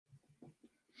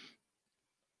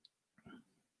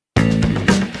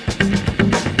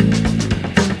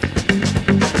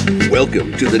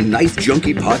Welcome to the Knife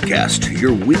Junkie podcast,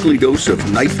 your weekly dose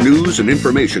of knife news and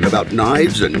information about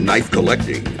knives and knife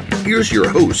collecting. Here's your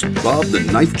host, Bob the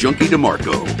Knife Junkie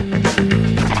DeMarco.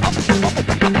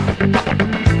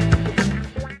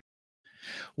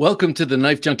 Welcome to the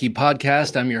Knife Junkie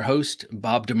podcast. I'm your host,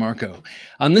 Bob DeMarco.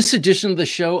 On this edition of the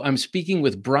show, I'm speaking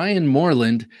with Brian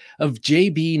Moreland of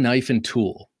JB Knife and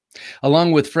Tool.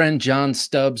 Along with friend John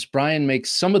Stubbs, Brian makes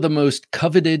some of the most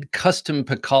coveted custom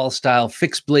pikal-style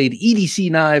fixed blade EDC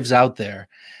knives out there.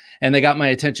 And they got my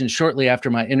attention shortly after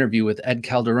my interview with Ed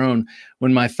Calderon,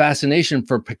 when my fascination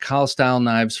for pikal-style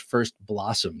knives first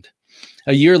blossomed.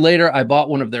 A year later, I bought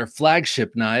one of their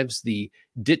flagship knives, the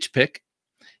Ditch Pick,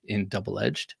 in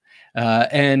double-edged,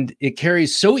 and it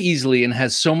carries so easily and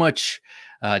has so much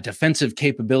defensive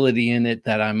capability in it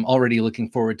that I'm already looking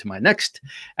forward to my next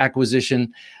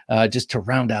acquisition, just to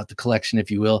round out the collection, if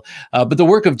you will. But the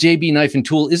work of JB Knife and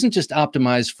Tool isn't just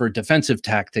optimized for defensive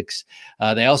tactics.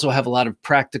 They also have a lot of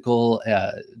practical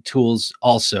tools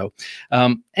also.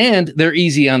 And they're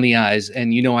easy on the eyes.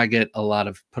 And you know, I put a lot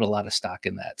of stock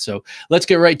in that. So let's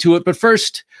get right to it. But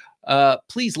first,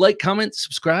 please like, comment,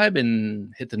 subscribe,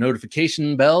 and hit the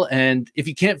notification bell. And if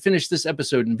you can't finish this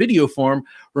episode in video form,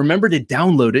 remember to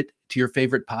download it to your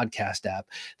favorite podcast app.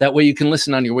 That way you can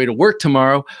listen on your way to work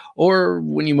tomorrow or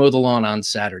when you mow the lawn on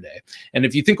Saturday. And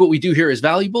if you think what we do here is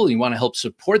valuable and you want to help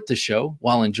support the show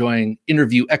while enjoying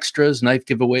interview extras, knife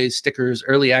giveaways, stickers,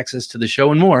 early access to the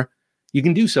show, and more, you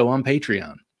can do so on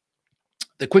Patreon.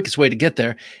 The quickest way to get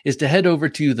there is to head over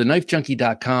to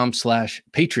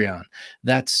TheKnifeJunkie.com/Patreon.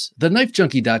 That's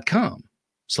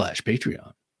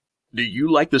TheKnifeJunkie.com/Patreon. Do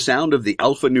you like the sound of the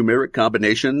alphanumeric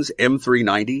combinations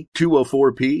M390,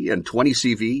 204P, and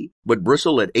 20CV, but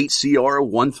bristle at 8CR,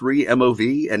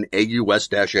 13MOV, and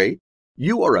AUS-8?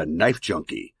 You are a knife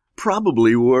junkie.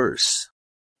 Probably worse.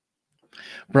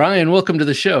 Brian, welcome to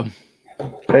the show.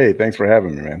 Hey, thanks for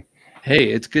having me, man.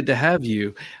 Hey, it's good to have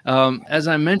you. As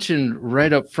I mentioned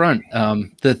right up front,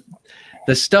 the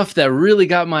stuff that really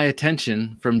got my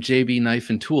attention from JB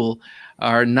Knife and Tool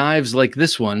are knives like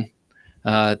this one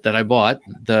that I bought,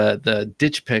 the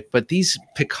Ditch Pick, but these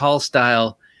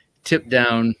pikal-style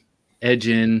tip-down,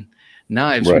 edge-in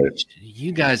knives, right, which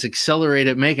you guys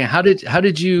accelerated making. Where did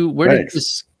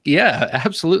this? Yeah,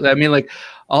 absolutely. I mean, like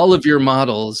all of your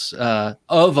models,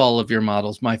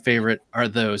 my favorite are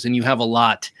those, and you have a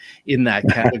lot in that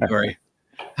category.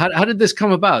 How did this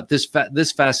come about? This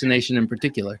fascination in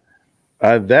particular.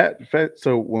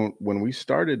 So when we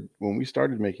started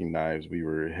making knives, we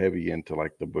were heavy into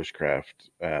like the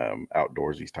bushcraft,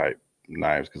 outdoorsy type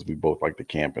knives because we both like to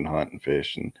camp and hunt and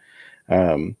fish, and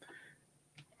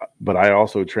but I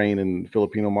also train in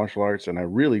Filipino martial arts, and I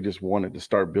really just wanted to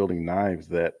start building knives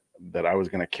that I was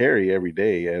going to carry every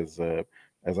day as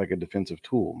like a defensive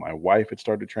tool. My wife had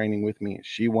started training with me, and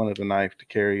she wanted a knife to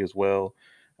carry as well.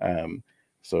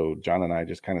 So John and I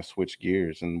just kind of switched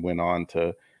gears and went on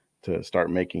to start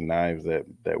making knives that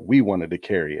we wanted to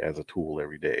carry as a tool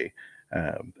every day,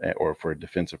 or for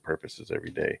defensive purposes every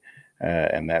day.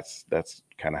 And that's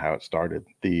kind of how it started.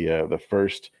 The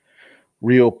first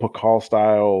real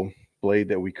pikal-style blade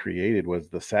that we created was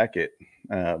the Sacket,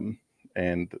 and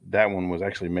that one was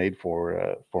actually made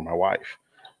for my wife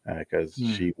because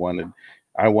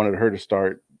I wanted her to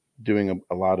start doing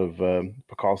a lot of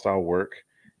pikal-style work,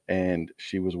 and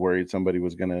she was worried somebody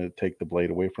was going to take the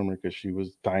blade away from her because she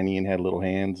was tiny and had little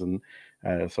hands, and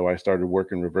so I started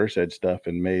working reverse edge stuff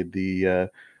and made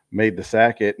the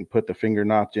Sacket and put the finger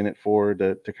notch in it for her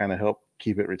to kind of help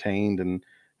keep it retained, and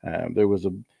there was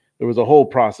a whole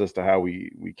process to how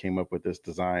we came up with this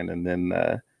design, and then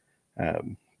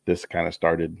this kind of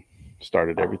started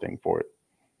everything for it.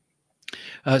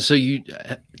 So you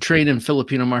train in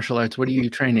Filipino martial arts. What are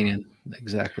you training in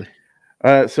exactly?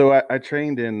 So I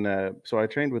trained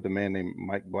with a man named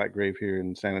Mike Blackgrave here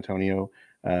in San Antonio.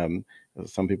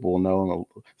 Some people will know him,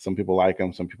 some people like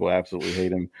him, some people absolutely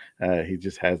hate him. He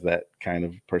just has that kind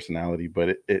of personality,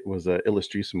 but it was a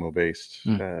Illustrísimo based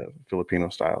Filipino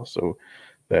style. So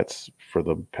that's for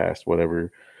the past,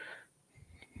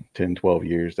 10, 12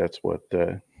 years. That's what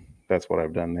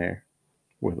I've done there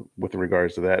with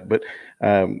regards to that. But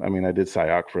I mean, I did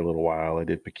Sayak for a little while. I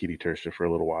did pikal-style for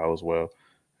a little while as well.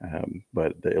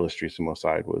 But the Illustrísimo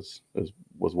side was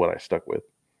what I stuck with.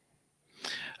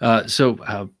 So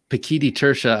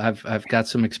pikal-style, I've got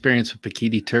some experience with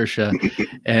pikal-style,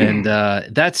 and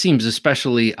that seems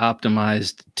especially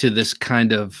optimized to this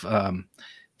kind of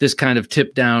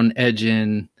tip down, edge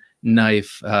in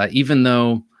knife. Even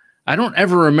though I don't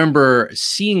ever remember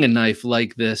seeing a knife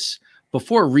like this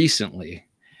before recently.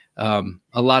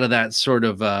 a lot of that sort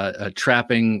of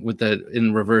trapping with the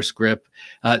in reverse grip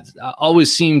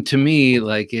always seemed to me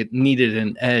like it needed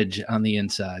an edge on the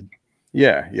inside.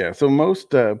 Yeah. So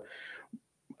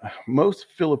most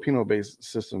Filipino-based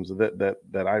systems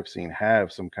that I've seen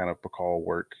have some kind of pikal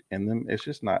work in them. It's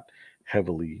just not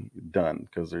heavily done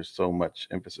because there's so much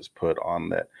emphasis put on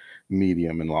that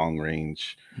medium and long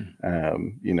range,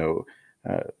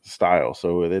 style.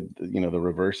 So that, the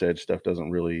reverse edge stuff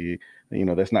doesn't really,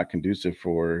 that's not conducive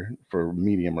for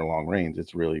medium or long range.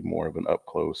 It's really more of an up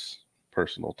close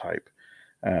personal type.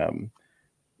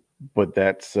 But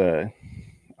that's I'm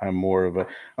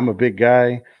a big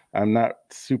guy. I'm not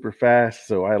super fast,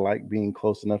 so I like being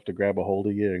close enough to grab a hold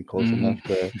of you and close enough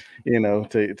to,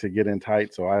 to get in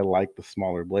tight. So I like the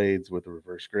smaller blades with the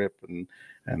reverse grip, and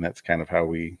that's kind of how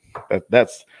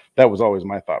that was always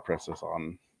my thought process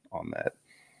on that.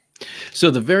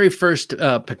 So the very first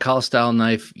pikal-style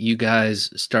knife you guys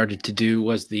started to do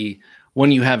was the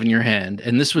one you have in your hand,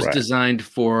 and this was designed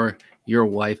for your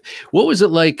wife. What was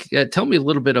it like? Tell me a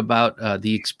little bit about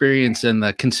the experience and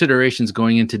the considerations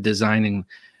going into designing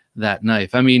that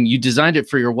knife. I mean, you designed it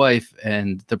for your wife,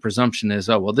 and the presumption is,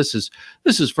 oh, well, this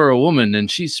is for a woman,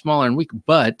 and she's smaller and weak,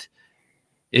 but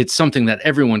it's something that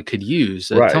everyone could use.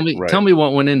 Tell me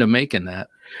what went into making that.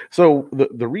 So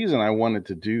the reason I wanted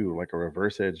to do like a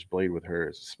reverse edge blade with her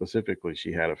is specifically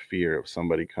she had a fear of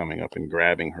somebody coming up and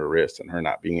grabbing her wrist and her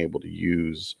not being able to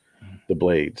use the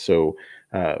blade. So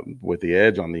with the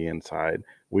edge on the inside,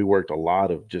 we worked a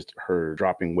lot of just her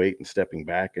dropping weight and stepping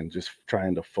back and just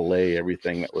trying to fillet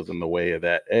everything that was in the way of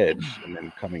that edge and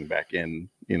then coming back in,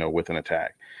 with an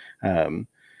attack.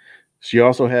 She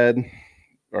also had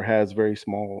or has very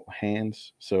small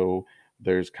hands. So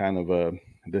there's kind of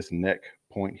this neck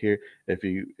point here. If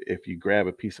you grab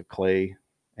a piece of clay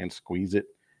and squeeze it,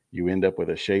 you end up with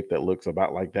a shape that looks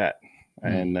about like that.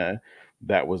 And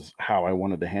that was how I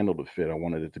wanted the handle to fit. I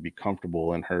wanted it to be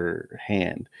comfortable in her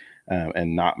hand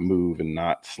and not move and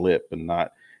not slip and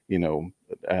not,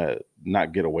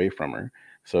 not get away from her.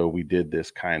 So we did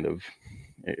this kind of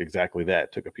exactly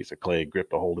that. Took a piece of clay,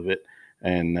 gripped a hold of it,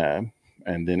 and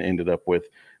then ended up with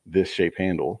this shape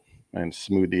handle and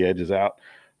smoothed the edges out.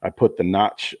 I put the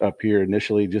notch up here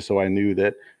initially just so I knew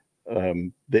that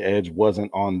the edge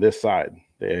wasn't on this side.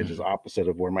 The edge is opposite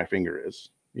of where my finger is.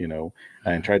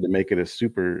 And tried to make it as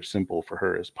super simple for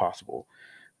her as possible.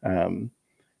 And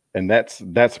that's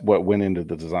what went into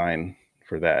the design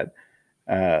for that.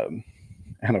 And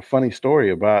a funny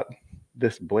story about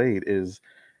this blade is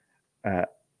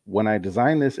when I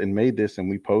designed this and made this and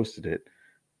we posted it,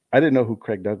 I didn't know who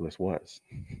Craig Douglas was.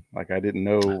 Like, I didn't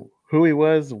know who he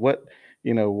was, and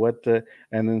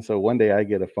then so one day I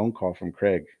get a phone call from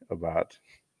Craig about,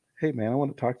 hey man, I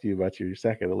want to talk to you about your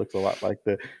second. It looks a lot like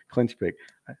the clinch pick.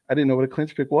 I didn't know what a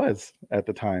clinch pick was at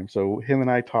the time. So him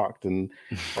and I talked and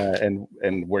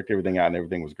worked everything out, and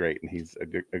everything was great. And he's a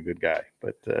good guy.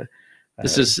 But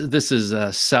this is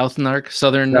South Narc,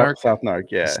 Southern Narc, South Narc,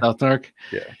 yeah, South Narc,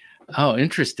 yeah. Oh,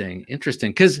 interesting,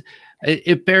 because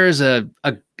it bears a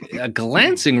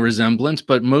glancing resemblance,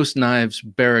 but most knives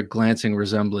bear a glancing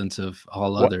resemblance of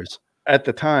all others. At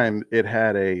the time, it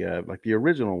had like the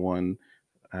original one.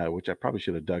 Which I probably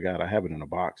should have dug out. I have it in a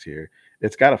box here.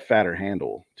 It's got a fatter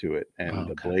handle to it, and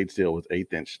the blade steel was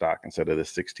 1/8 inch stock instead of the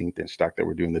 16th inch stock that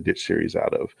we're doing the ditch series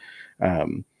out of.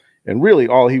 And really,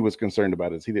 all he was concerned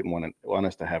about is he didn't want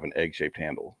us to have an egg-shaped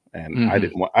handle, and I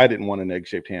didn't want an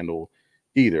egg-shaped handle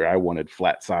either. I wanted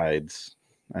flat sides,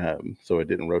 so it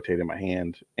didn't rotate in my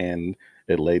hand, and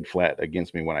it laid flat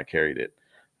against me when I carried it.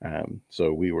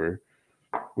 So we were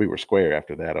square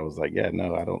after that. I was like, yeah,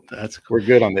 no, I don't. That's cool. We're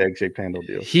good on the egg-shaped handle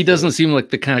deal. He doesn't seem like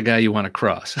the kind of guy you want to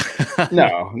cross.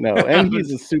 No. And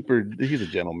he's a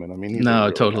gentleman. I mean, he's a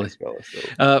really totally. nice fella,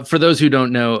 so. For those who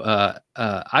don't know,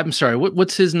 I'm sorry,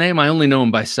 what's his name? I only know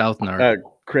him by South Narc.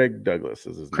 Craig Douglas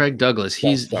is his name. Craig Douglas.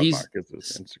 He's South Narc is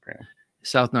his Instagram.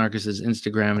 South Narc is his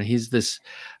Instagram,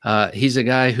 and he's a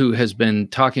guy who has been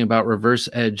talking about reverse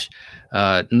edge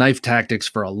knife tactics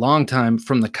for a long time,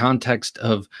 from the context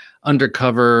of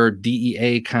undercover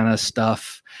DEA kind of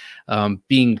stuff,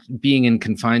 being in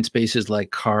confined spaces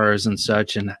like cars and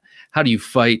such. And how do you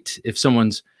fight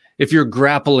if you're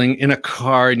grappling in a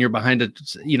car and you're behind it,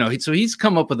 so he's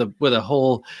come up with a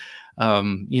whole,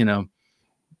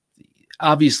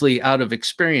 obviously out of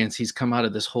experience, he's come out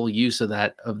of this whole use of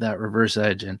that reverse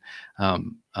edge. And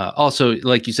also,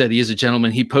 like you said, he is a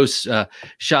gentleman. He posts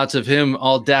shots of him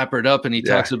all dappered up, and he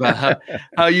talks about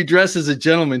how you dress as a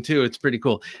gentleman too. It's pretty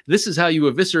cool. This is how you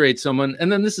eviscerate someone,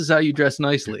 and then this is how you dress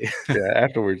nicely. Yeah,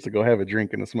 afterwards to go have a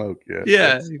drink and a smoke. Yeah,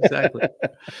 yeah, exactly.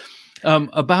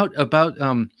 About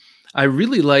I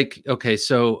really like, okay,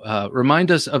 so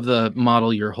remind us of the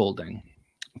model you're holding.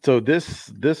 So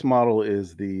this model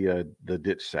is the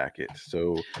ditch sacket.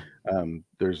 So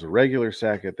there's a regular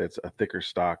sacket that's a thicker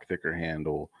stock, thicker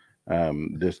handle. All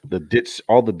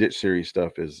the ditch series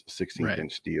stuff is 16th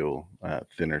inch steel,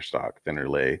 thinner stock, thinner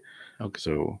lay. Okay.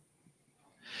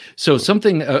 So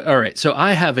something, all right. So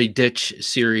I have a ditch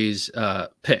series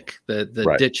pick,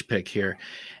 the ditch pick here.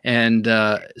 And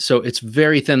so it's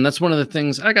very thin. That's one of the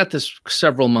things, I got this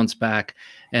several months back,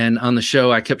 and on the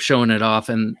show, I kept showing it off,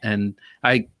 and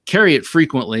I carry it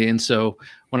frequently. And so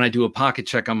when I do a pocket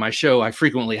check on my show, I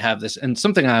frequently have this. And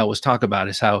something I always talk about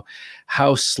is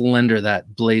how slender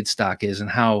that blade stock is, and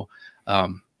how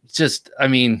I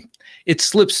mean, it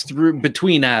slips through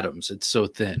between atoms. It's so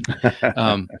thin.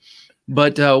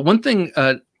 But one thing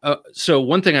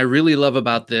I really love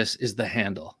about this is the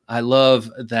handle. I love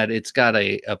that it's got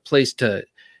a place to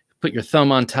put your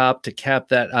thumb on top to cap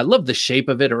that. I love the shape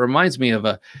of it. It reminds me of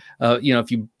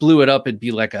if you blew it up, it'd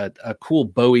be like a cool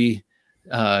Bowie,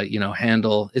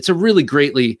 handle. It's a really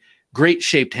great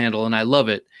shaped handle, and I love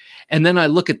it. And then I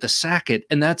look at the sacket,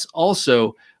 and that's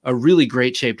also a really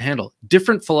great shaped handle.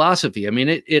 Different philosophy. I mean,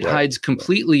 it hides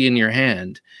completely in your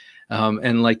hand.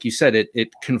 And like you said,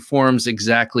 it conforms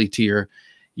exactly to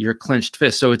your clenched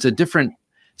fist. So it's a different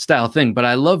style thing, but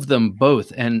I love them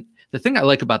both. And the thing I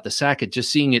like about the sacket, just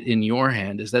seeing it in your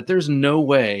hand, is that there's no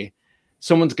way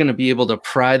someone's going to be able to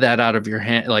pry that out of your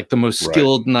hand. Like the most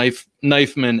skilled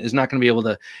knifeman is not going to be able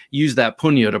to use that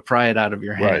puño to pry it out of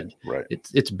your hand. Right.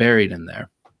 It's buried in there.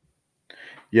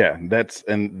 Yeah,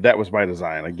 that was by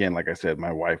design. Again, like I said,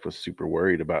 my wife was super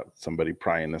worried about somebody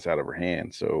prying this out of her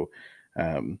hand. So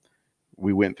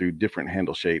we went through different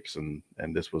handle shapes, and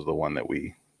this was the one that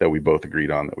we both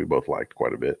agreed on, that we both liked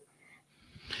quite a bit.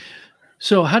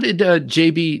 So how did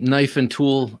JB Knife and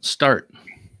Tool start?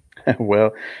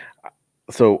 Well,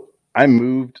 so I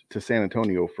moved to San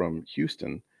Antonio from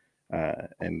Houston.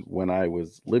 And when I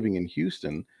was living in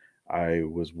Houston, I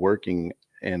was working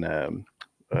in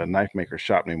a knife maker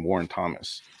shop named Warren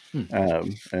Thomas.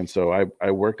 And so I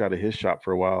worked out of his shop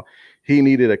for a while. He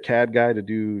needed a CAD guy to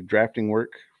do drafting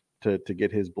work to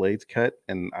get his blades cut,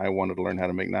 and I wanted to learn how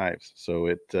to make knives. So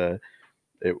it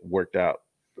worked out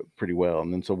pretty well.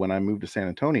 And then so when I moved to San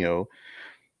Antonio,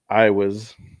 I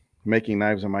was making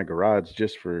knives in my garage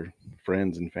just for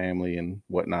friends and family and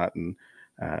whatnot. And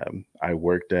I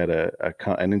worked at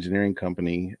an engineering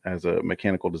company as a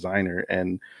mechanical designer,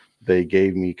 and they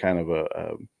gave me kind of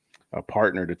a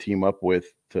partner to team up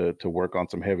with to work on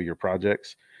some heavier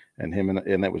projects. And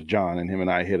that was John, and him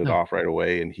and I hit it off right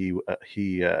away. And he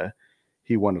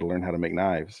wanted to learn how to make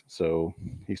knives, so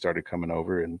he started coming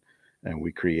over, and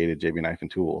we created JB Knife and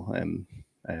Tool, and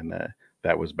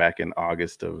that was back in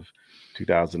August of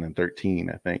 2013,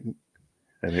 I think.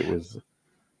 And it was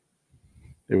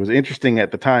interesting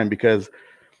at the time because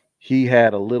he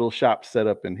had a little shop set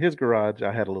up in his garage.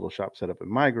 I had a little shop set up in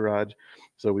my garage.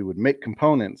 So we would make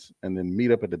components and then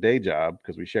meet up at the day job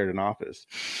because we shared an office.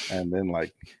 And then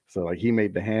he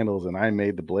made the handles and I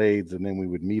made the blades, and then we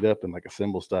would meet up and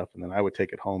assemble stuff. And then I would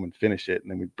take it home and finish it.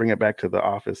 And then we'd bring it back to the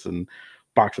office and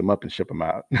box them up and ship them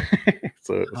out.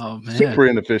 So it was super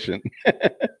inefficient.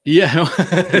 Yeah,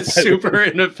 super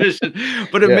inefficient,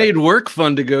 but it made work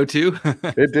fun to go to.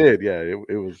 It did. Yeah,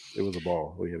 it was a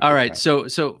ball. All right. So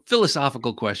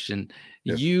philosophical question.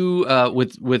 Yes. You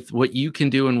with what you can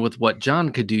do and with what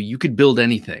John could do, you could build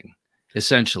anything,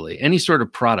 essentially, any sort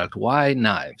of product. Why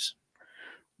knives?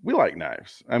 We like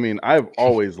knives. I mean, I've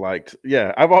always liked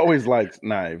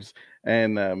knives.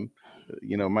 And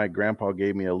my grandpa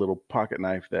gave me a little pocket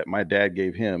knife that my dad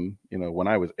gave him, when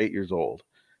I was 8 years old.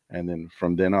 And then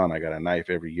from then on, I got a knife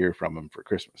every year from him for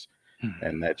Christmas.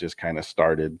 And that just kind of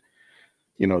started,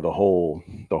 the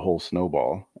whole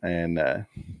snowball. And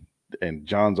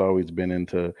John's always been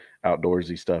into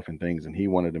outdoorsy stuff and things, and he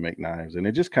wanted to make knives. And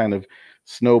it just kind of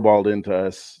snowballed into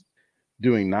us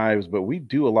doing knives, but we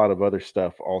do a lot of other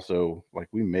stuff also. Like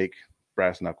we make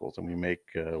brass knuckles, and we make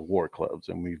war clubs,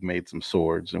 and we've made some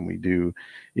swords, and we do,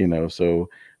 so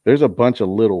there's a bunch of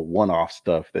little one-off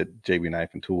stuff that JB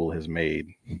Knife and Tool has made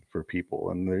for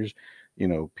people. And there's,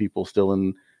 people still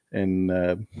in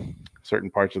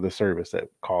certain parts of the service that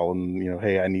call and,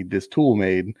 hey, I need this tool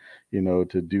made, to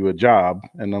do a job.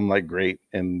 And I'm like, great.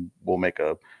 And we'll make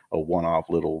a one-off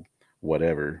little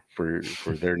whatever for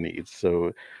their needs.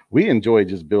 So we enjoy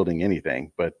just building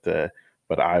anything, but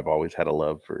I've always had a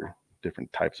love for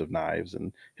different types of knives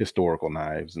and historical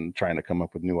knives and trying to come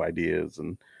up with new ideas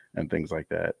and things like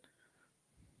that.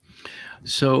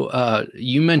 So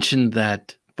you mentioned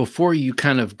that before you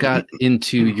kind of got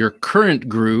into your current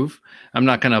groove, I'm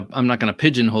not gonna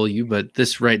pigeonhole you, but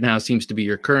this right now seems to be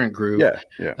your current groove. Yeah,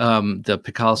 yeah. The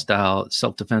pikal-style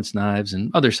self-defense knives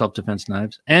and other self-defense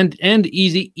knives, and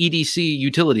easy EDC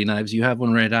utility knives. You have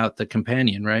one right out, the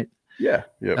companion, right? Yeah,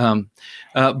 yeah.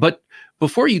 But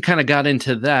before you kind of got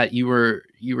into that, you were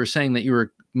saying that you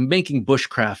were making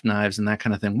bushcraft knives and that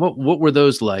kind of thing. What were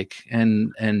those like?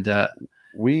 And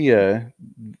we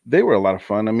they were a lot of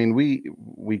fun. I mean,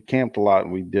 we camped a lot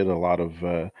and we did a lot of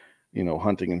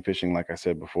hunting and fishing, like I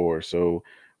said before. So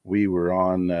we were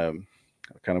on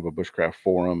kind of a bushcraft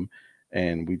forum,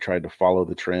 and we tried to follow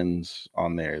the trends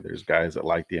on there. There's guys that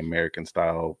like the American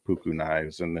style puku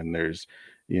knives, and then there's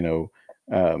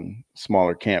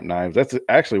smaller camp knives. That's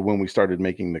actually when we started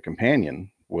making the companion,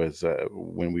 was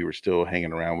when we were still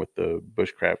hanging around with the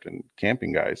bushcraft and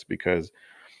camping guys, because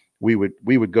we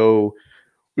would go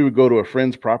to a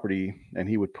friend's property, and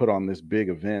he would put on this big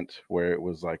event where it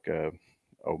was like a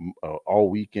all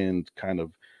weekend kind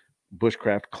of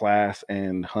bushcraft class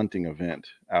and hunting event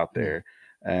out there.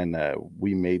 And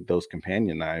we made those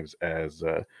companion knives as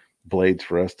blades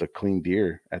for us to clean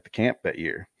deer at the camp that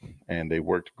year, and they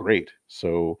worked great.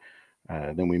 So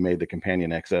then we made the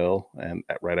companion XL, and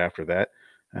right after that,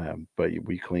 but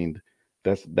we cleaned.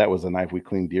 That was a knife we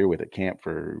cleaned deer with at camp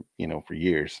for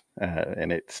years,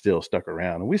 and it still stuck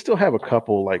around. And we still have a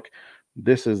couple. Like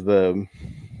this is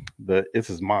this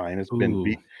is mine. It's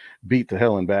been beat to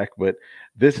hell and back, but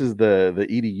this is the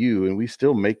EDU, and we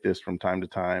still make this from time to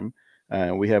time.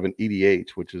 We have an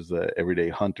EDH, which is the everyday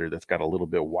hunter, that's got a little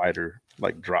bit wider,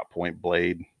 like drop point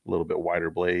blade, a little bit wider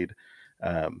blade.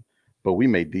 But we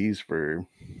made these for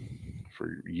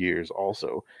years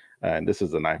also. And this is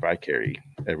the knife I carry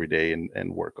every day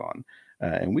and work on.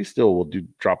 And we still will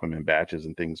drop them in batches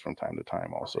and things from time to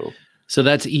time also. So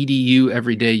that's EDU,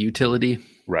 everyday utility.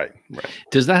 Right.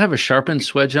 Does that have a sharpened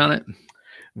swedge on it?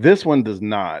 This one does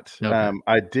not. Okay.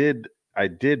 I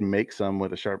did make some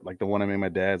with a sharp, like the one I made my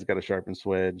dad's got a sharpened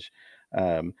swedge.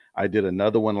 I did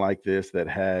another one like this that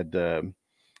had,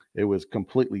 it was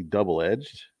completely double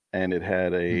edged, and it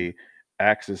had a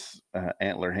Axis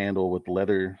antler handle with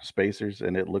leather spacers,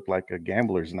 and it looked like a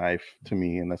gambler's knife to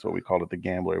me, and that's what we called it, the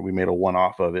Gambler. We made a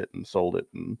one-off of it and sold it,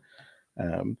 and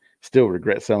still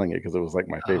regret selling it because it was like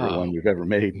my favorite one we've ever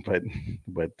made,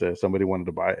 but somebody wanted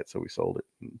to buy it, so we sold it.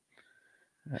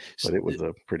 But it was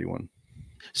a pretty one.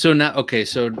 So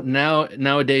nowadays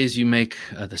you make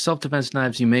the self-defense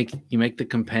knives. You make the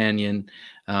companion,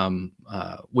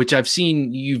 which I've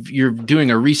seen you're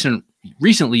doing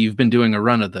recently you've been doing a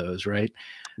run of those, right?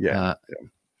 Yeah.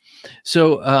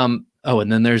 So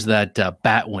and then there's that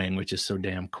bat wing, which is so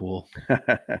damn cool.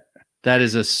 That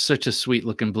is such a sweet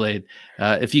looking blade.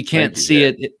 If you can't see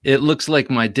it looks like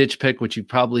my ditch pick, which you've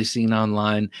probably seen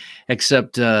online,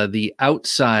 except the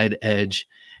outside edge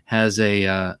has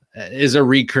is a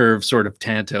recurve sort of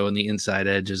tanto, and the inside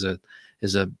edge is a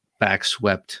back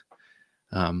swept,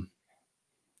 curvy,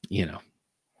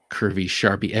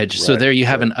 sharpy edge. Right, so there you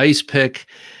have an ice pick.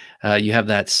 You have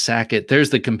that sacket. There's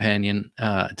the companion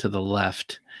to the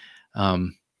left.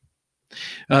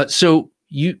 So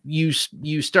you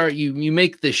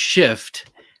make the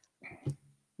shift.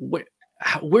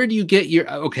 Where do you get your,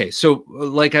 okay. So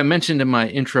like I mentioned in my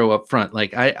intro up front,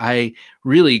 like I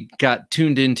really got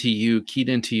tuned into you, keyed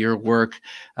into your work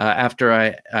after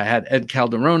I had Ed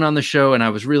Calderon on the show. And I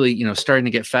was really, starting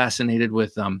to get fascinated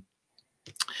with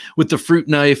the fruit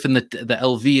knife and the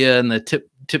Elvia and the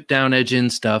tip down edge in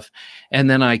stuff. And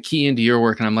then I key into your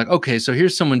work and I'm like, okay, so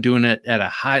here's someone doing it at a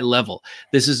high level.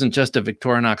 This isn't just a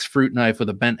Victorinox fruit knife with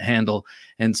a bent handle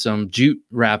and some jute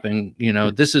wrapping.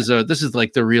 This is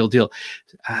like the real deal.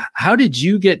 How did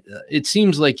you get, it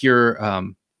seems like you're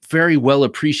very well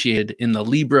appreciated in the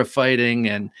Libra fighting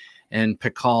and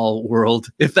Pikal world,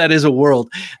 if that is a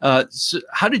world. So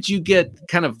how did you get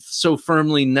kind of so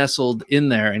firmly nestled in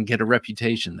there and get a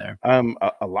reputation there?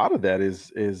 A lot of that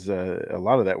is a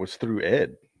lot of that was through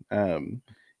Ed.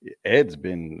 Ed's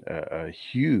been a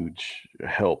huge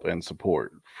help and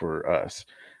support for us.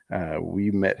 We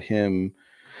met him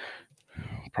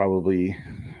probably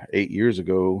 8 years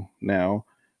ago now,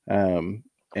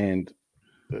 and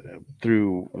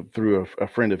through a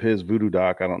friend of his, Voodoo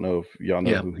Doc. I don't know if y'all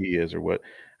know who he is or what.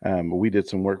 We did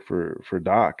some work for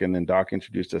Doc, and then Doc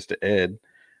introduced us to Ed,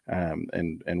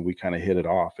 and we kind of hit it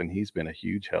off. And he's been a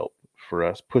huge help for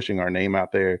us, pushing our name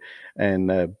out there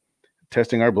and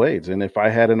testing our blades. And if I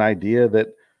had an idea that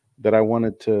I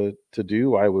wanted to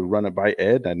do, I would run it by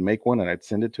Ed. I'd make one and I'd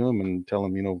send it to him and tell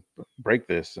him, break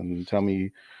this and tell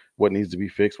me what needs to be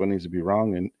fixed, what needs to be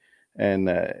wrong,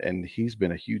 and he's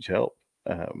been a huge help.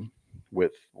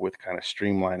 with kind of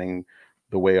streamlining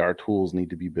the way our tools need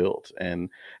to be built, and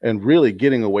really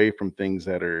getting away from things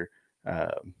that are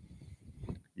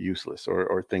useless,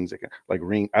 or things that can, like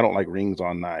I don't like rings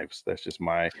on knives. That's just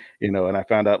my, and I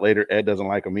found out later Ed doesn't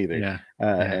like them either. Yeah.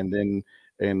 And then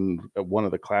in one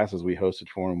of the classes we hosted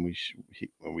for him,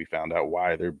 when we found out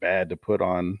why they're bad to put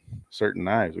on certain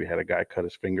knives, we had a guy cut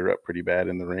his finger up pretty bad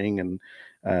in the ring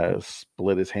and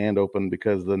split his hand open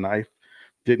because the knife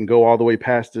didn't go all the way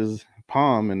past his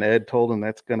palm, and Ed told him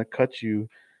that's going to cut you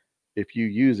if you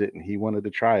use it, and he wanted to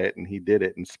try it, and he did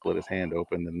it and split his hand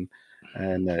open,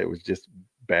 and it was just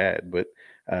bad. But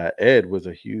Ed was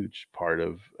a huge part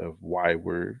of why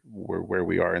we're where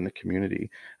we are in the community,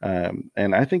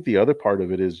 and I think the other part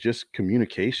of it is just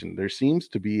communication. There seems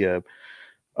to be a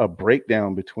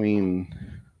breakdown between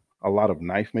a lot of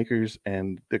knife makers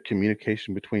and the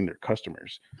communication between their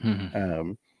customers.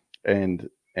 Mm-hmm.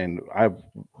 And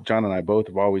John and I both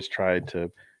have always tried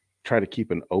to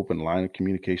keep an open line of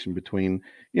communication between,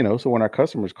 so when our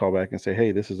customers call back and say,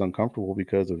 hey, this is uncomfortable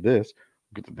because of this,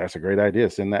 that's a great idea.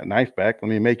 Send that knife back. Let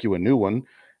me make you a new one,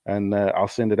 and I'll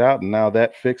send it out. And now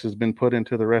that fix has been put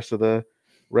into the rest of the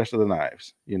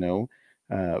knives,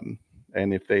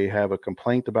 and if they have a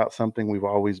complaint about something, we've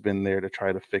always been there to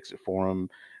try to fix it for them.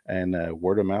 And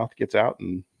word of mouth gets out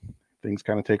and things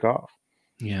kind of take off.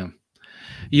 Yeah.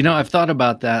 I've thought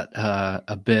about that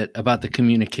a bit, about the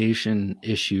communication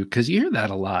issue, because you hear that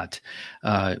a lot,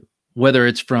 whether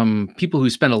it's from people who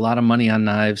spend a lot of money on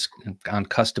knives, on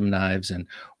custom knives, and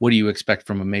what do you expect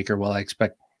from a maker? Well, I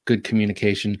expect good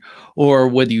communication, or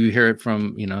whether you hear it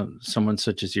from, someone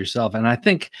such as yourself. And I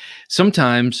think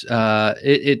sometimes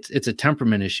it's a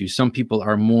temperament issue. Some people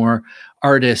are more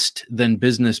artist than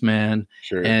businessman.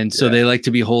 Sure. And so they like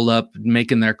to be holed up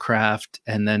making their craft.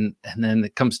 And then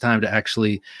it comes time to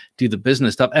actually do the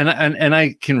business stuff. And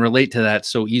I can relate to that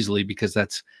so easily, because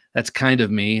that's kind of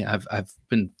me. I've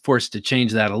been forced to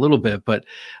change that a little bit, but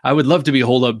I would love to be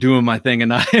holed up doing my thing and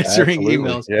not answering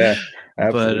emails. Yeah,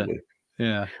 absolutely.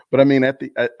 Yeah. But I mean,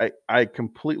 I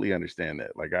completely understand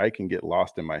that. Like, I can get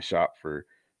lost in my shop for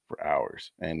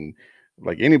hours, and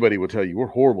like anybody will tell you, we're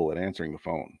horrible at answering the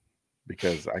phone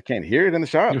because I can't hear it in the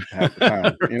shop half the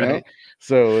time, Right.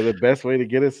 So the best way to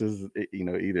get us is,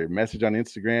 either message on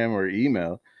Instagram or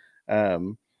email.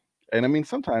 And I mean,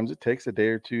 sometimes it takes a day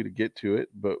or two to get to it,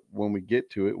 but when we get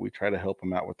to it, we try to help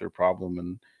them out with their problem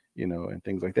and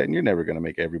things like that. And you're never going to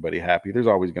make everybody happy. There's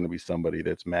always going to be somebody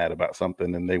that's mad about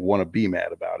something and they want to be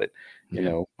mad about it,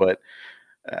 but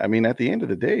I mean, at the end of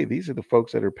the day, these are the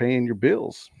folks that are paying your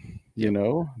bills.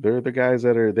 They're the guys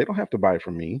they don't have to buy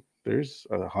from me. There's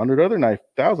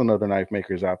 1,000 other knife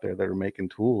makers out there that are making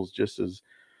tools just as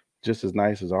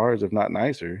nice as ours, if not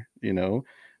nicer,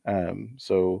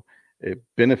 so it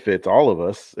benefits all of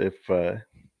us if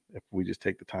we just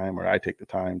take the time, or I take the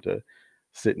time to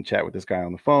sit and chat with this guy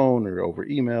on the phone or over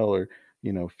email, or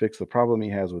fix the problem he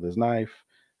has with his knife,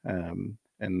 and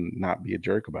not be a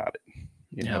jerk about it.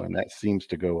 And that seems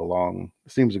to go a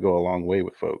long way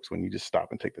with folks when you just stop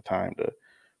and take the time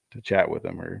to chat with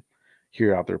them or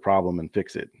hear out their problem and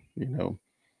fix it.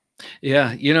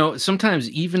 Yeah. Sometimes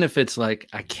even if it's like,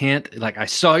 I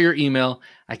saw your email,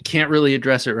 I can't really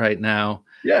address it right now.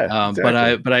 Yeah.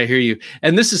 Exactly. But I hear you.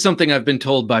 And this is something I've been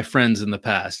told by friends in the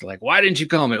past. Like, why didn't you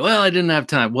call me? Well, I didn't have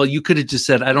time. Well, you could have just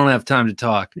said, I don't have time to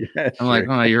talk. Yeah, I'm like,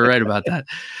 oh, you're right about that.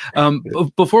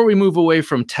 Before we move away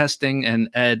from testing and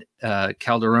Ed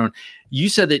Calderon, you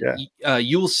said that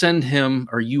you will send him,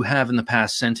 or you have in the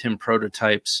past sent him,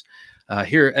 prototypes.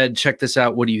 Here, Ed, check this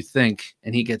out. What do you think?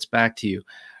 And he gets back to you.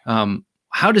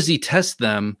 How does he test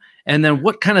them? And then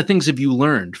what kind of things have you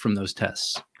learned from those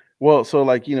tests? Well, so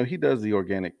he does the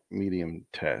organic medium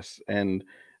tests, and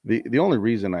the only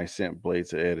reason I sent blades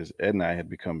to Ed is Ed and I had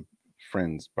become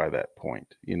friends by that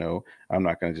point. I'm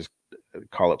not going to just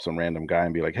call up some random guy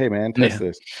and be like, hey man, test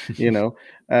this,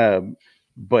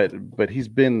 but he's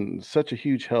been such a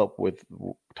huge help with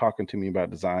talking to me about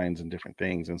designs and different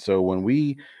things. And so when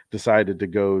we decided to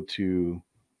go to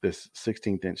this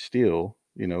 16th inch steel,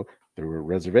 there were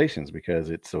reservations because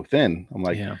it's so thin. I'm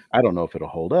like, I don't know if it'll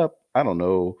hold up. I don't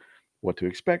know what to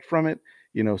expect from it.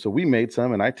 So we made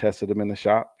some and I tested them in the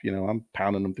shop. I'm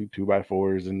pounding them through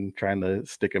 2x4s and trying to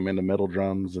stick them into metal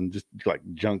drums and just like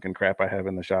junk and crap I have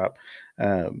in the shop.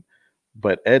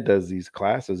 But Ed does these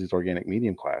classes, these organic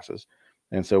medium classes.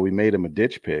 And so we made him a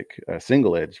ditch pick, a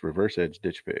single edge, reverse edge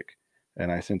ditch pick.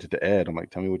 And I sent it to Ed. I'm like,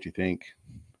 tell me what you think.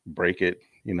 Break it.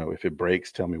 If it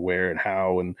breaks, tell me where and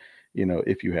how. And,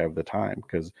 if you have the time,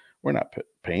 because we're not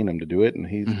paying him to do it. And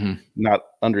he's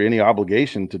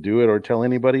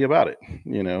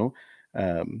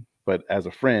but as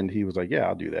a friend, he was like, yeah,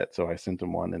 I'll do that. So I sent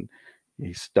him one, and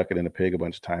he stuck it in a pig a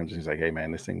bunch of times. And he's like, hey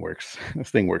man, this thing works. This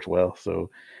thing works well. So,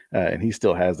 and he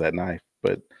still has that knife,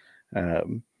 but,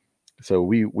 so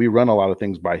we run a lot of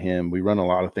things by him. We run a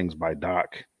lot of things by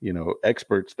Doc,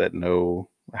 experts that know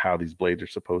how these blades are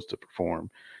supposed to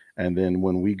perform. And then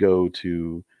when we go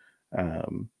to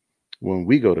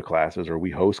classes, or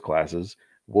we host classes,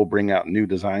 we'll bring out new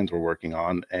designs we're working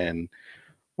on. And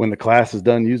when the class is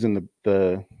done using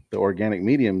the organic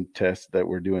medium test that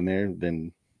we're doing there,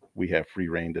 then we have free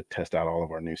reign to test out all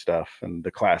of our new stuff. And the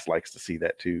class likes to see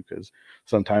that too, because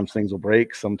sometimes things will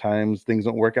break, sometimes things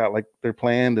don't work out like they're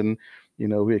planned, and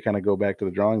we kind of go back to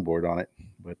the drawing board on it.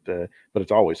 But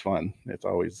it's always fun. It's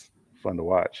always fun to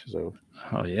watch. So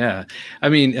oh yeah, I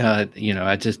mean,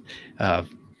 I just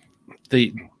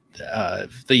the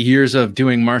years of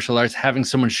doing martial arts, having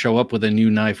someone show up with a new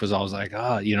knife was always like,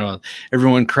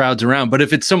 everyone crowds around. But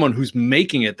if it's someone who's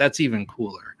making it, that's even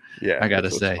cooler. Yeah, I gotta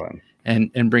say. Fun.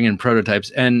 And bring in prototypes,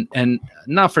 and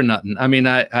not for nothing. I mean,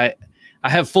 I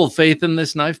have full faith in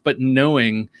this knife, but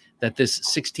knowing that this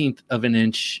 1/16 of an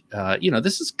inch,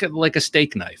 this is like a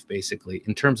steak knife basically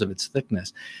in terms of its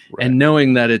thickness, right. And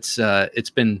knowing that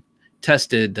it's been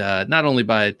tested not only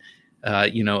by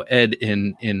Ed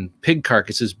in pig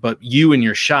carcasses, but you in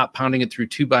your shop pounding it through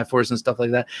 2x4s and stuff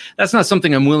like that. That's not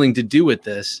something I'm willing to do with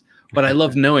this, but I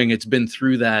love knowing it's been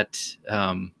through that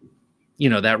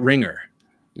that ringer.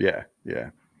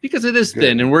 Yeah. Because it is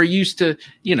thin, and we're used to,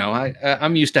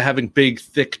 I'm used to having big,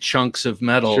 thick chunks of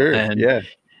metal. Sure,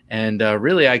 and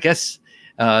really, I guess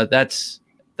that's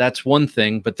one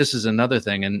thing, but this is another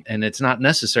thing, and it's not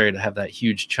necessary to have that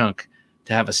huge chunk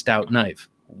to have a stout knife.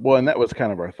 Well, and that was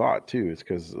kind of our thought too, is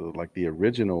because like the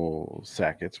original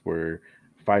Sackets were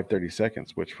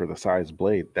 5/32, which for the size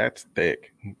blade, that's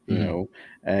thick,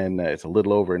 and it's a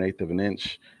little over 1/8 of an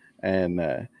inch,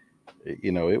 and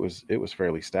it was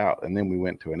fairly stout. And then we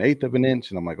went to 1/8 of an inch,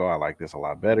 and I'm like, oh, I like this a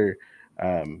lot better.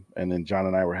 And then John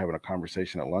and I were having a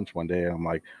conversation at lunch one day, and I'm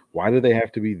like, why do they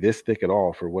have to be this thick at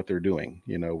all for what they're doing?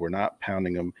 We're not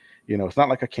pounding them. It's not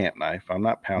like a camp knife. I'm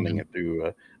not pounding it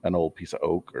through an old piece of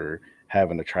oak, or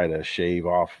having to try to shave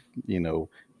off,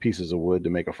 pieces of wood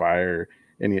to make a fire.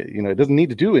 And, it doesn't need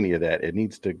to do any of that. It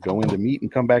needs to go into meat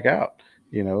and come back out,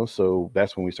 so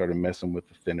that's when we started messing with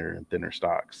the thinner and thinner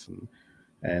stocks.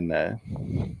 And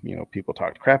people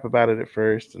talked crap about it at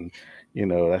first, and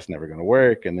that's never going to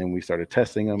work. And then we started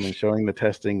testing them and showing the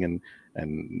testing,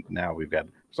 and now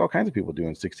there's all kinds of people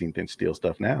doing 16th-inch steel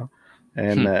stuff now,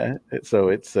 and so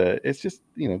it's just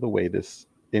the way this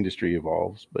industry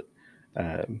evolves. But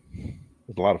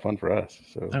it's a lot of fun for us.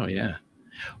 So oh yeah,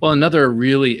 well, another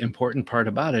really important part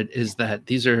about it is that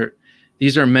these are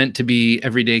meant to be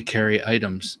everyday carry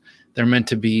items. They're meant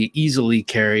to be easily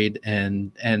carried,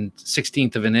 and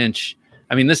 1/16 of an inch.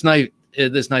 I mean, this knife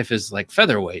is like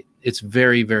featherweight. It's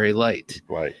very, very light.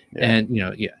 Light. Yeah. And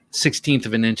 1/16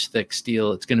 of an inch thick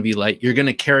steel. It's going to be light. You're going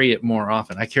to carry it more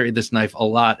often. I carry this knife a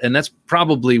lot, and that's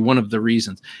probably one of the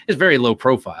reasons. It's very low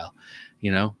profile,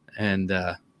 and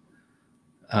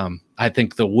I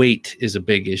think the weight is a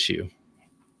big issue.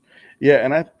 Yeah,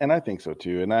 and I think so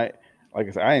too. And like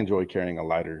I said, I enjoy carrying a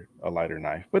lighter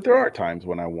knife, but there are times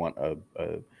when I want a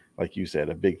like you said,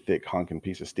 a big, thick, honking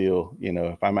piece of steel.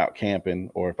 If I'm out camping,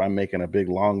 or if I'm making a big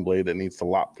long blade that needs to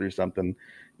lop through something,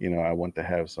 I want to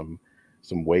have some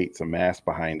weight, some mass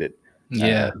behind it.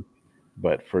 Yeah.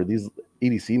 But for these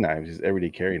EDC knives, these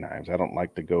everyday carry knives, I don't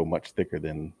like to go much thicker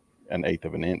than 1/8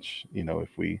 of an inch.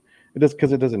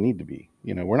 Because it doesn't need to be.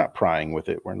 We're not prying with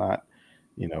it. We're not.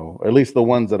 At least the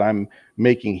ones that I'm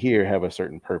making here have a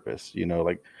certain purpose,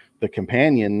 like the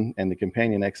Companion and the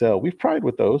Companion XL. We've pried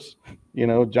with those,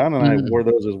 John and I wore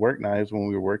those as work knives when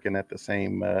we were working at the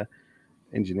same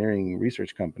engineering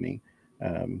research company,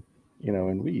 and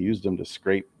we used them to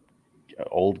scrape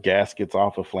old gaskets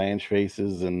off of flange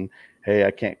faces. And hey,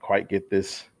 I can't quite get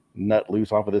this nut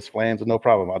loose off of this flange. No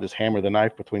problem. I'll just hammer the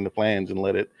knife between the flange and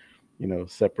let it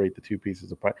separate the two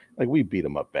pieces apart. Like, we beat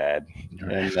them up bad.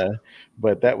 Right. And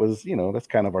but that was, that's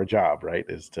kind of our job, right?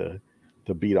 Is to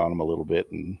beat on them a little bit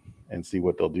and see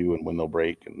what they'll do and when they'll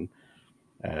break. And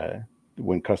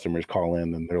when customers call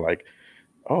in and they're like,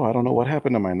 oh, I don't know what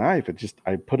happened to my knife.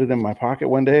 I put it in my pocket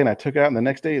one day and I took it out, and the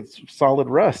next day it's solid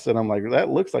rust. And I'm like, that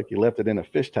looks like you left it in a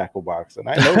fish tackle box. And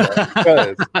I know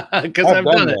that because I've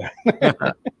done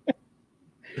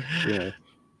it.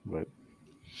 But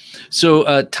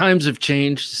so times have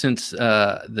changed since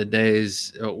the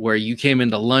days where you came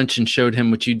into lunch and showed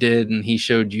him what you did, and he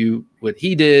showed you what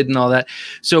he did and all that.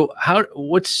 So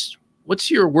what's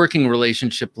your working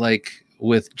relationship like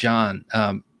with John?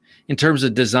 in terms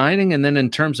of designing, and then in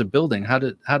terms of building? How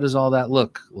does all that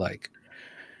look like?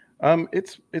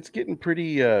 It's getting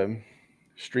pretty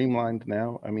streamlined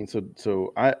now. I mean,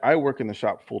 so I work in the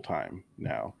shop full time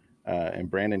now, and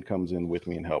Brandon comes in with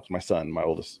me and helps. My son, my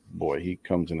oldest boy, he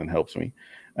comes in and helps me,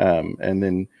 and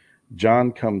then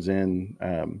John comes in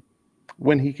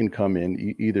when he can come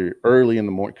in, either early in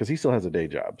the morning, because he still has a day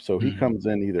job. So he comes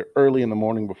in either early in the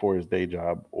morning before his day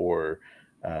job, or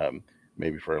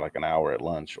maybe for like an hour at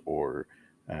lunch, or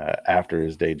after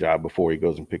his day job before he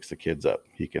goes and picks the kids up.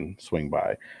 He can swing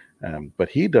by. But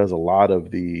he does a lot of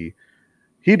the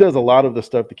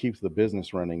stuff that keeps the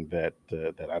business running that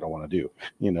I don't want to do,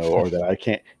 or that I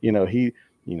can't, he,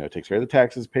 takes care of the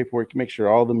taxes, paperwork, make sure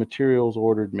all the materials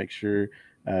ordered, make sure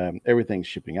everything's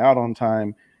shipping out on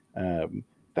time.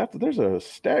 There's a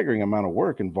staggering amount of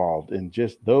work involved in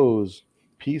just those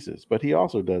pieces. But he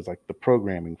also does like the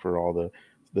programming for all the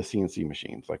CNC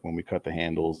machines, like when we cut the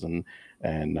handles and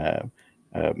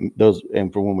those,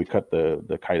 and for when we cut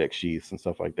the Kydex sheaths and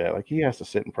stuff like that. Like, he has to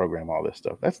sit and program all this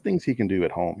stuff. That's things he can do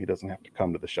at home. He doesn't have to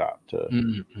come to the shop to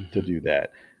do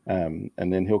that. And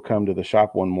then he'll come to the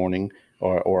shop one morning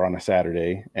or on a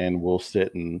Saturday, and we'll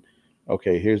sit and,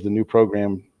 okay, here's the new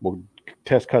program. We'll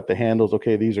test cut the handles.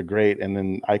 Okay, these are great. And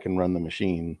then I can run the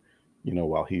machine,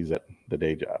 while he's at the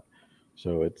day job.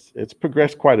 So it's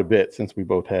progressed quite a bit since we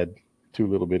both had two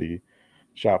little bitty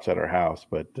shops at our house,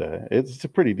 but it's a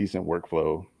pretty decent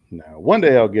workflow now. One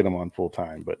day I'll get him on full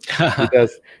time, but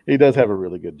he does have a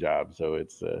really good job, so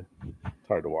it's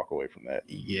hard to walk away from that.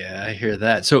 Yeah, I hear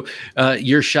that. So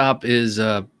your shop is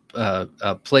a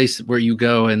place where you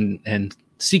go and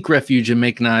seek refuge and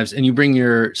make knives, and you bring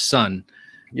your son.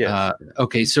 Yes.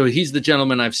 Okay, so he's the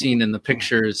gentleman I've seen in the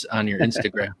pictures on your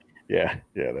Instagram. Yeah,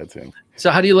 that's him. So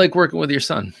how do you like working with your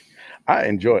son?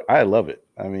 I love it.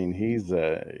 I mean, he's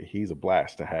a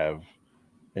blast to have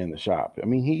in the shop. I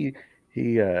mean,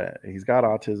 he's got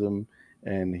autism,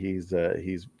 and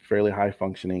he's fairly high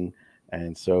functioning,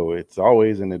 and so it's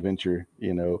always an adventure.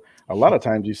 A lot of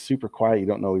times he's super quiet. You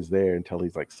don't know he's there until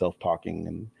he's like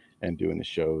self-talking and doing the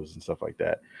shows and stuff like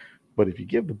that. But if you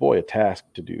give the boy a task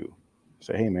to do,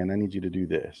 say, hey man, I need you to do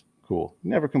this. Cool. He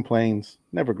never complains,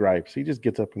 never gripes. He just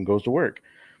gets up and goes to work.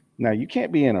 Now, you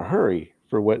can't be in a hurry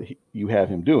for what you have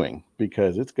him doing,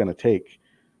 because it's going to take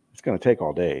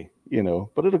all day,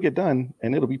 but it'll get done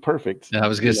and it'll be perfect. I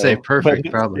was going to say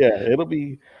perfect, probably. Yeah, it'll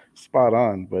be spot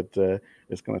on, but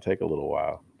it's going to take a little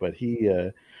while. But he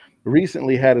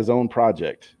recently had his own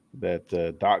project that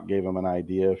Doc gave him an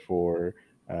idea for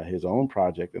his own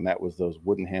project, and that was those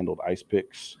wooden handled ice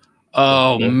picks.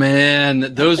 Oh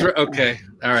man, those were okay.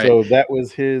 All right. So that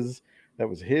was his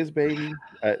baby.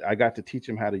 I got to teach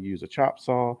him how to use a chop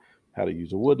saw, how to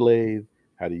use a wood lathe,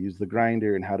 how to use the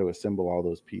grinder, and how to assemble all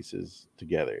those pieces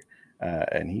together.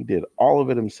 And he did all of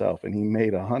it himself, and he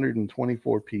made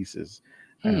 124 pieces,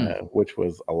 which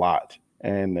was a lot.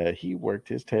 And he worked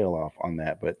his tail off on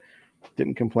that, but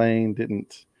didn't complain,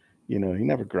 he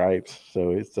never gripes.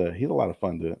 So he's a lot of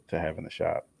fun to have in the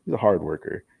shop. He's a hard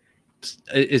worker.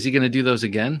 Is he going to do those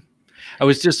again? I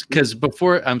was just, because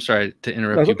before, I'm sorry to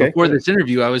interrupt you. Okay. Before this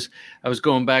interview, I was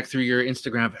going back through your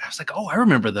Instagram. I was like, oh, I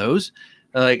remember those.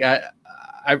 Like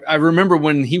I remember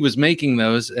when he was making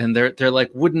those, and they're like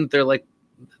wooden.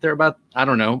 They're about, I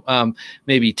don't know,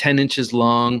 maybe 10 inches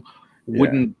long,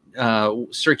 wooden,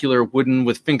 circular wooden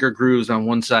with finger grooves on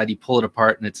one side. You pull it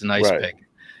apart, and it's an ice pick.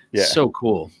 Yeah, so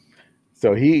cool.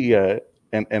 So he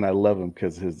and I love him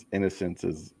because his innocence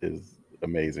is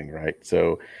amazing, right?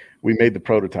 So we made the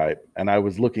prototype, and I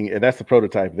was looking, and that's the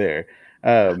prototype there.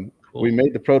 Cool. We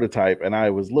made the prototype, and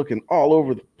I was looking all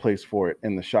over the place for it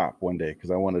in the shop one day because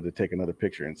I wanted to take another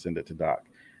picture and send it to Doc,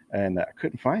 and I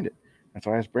couldn't find it. And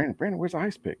so I asked Brandon, where's the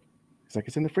ice pick? He's like,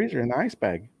 it's in the freezer in the ice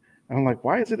bag. And I'm like,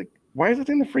 why is it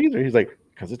in the freezer? He's like,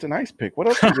 because it's an ice pick. What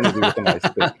else are you going to do with an ice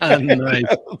pick? Nice.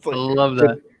 I love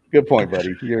that. Good point,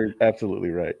 buddy. You're absolutely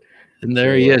right. And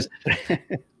there he is.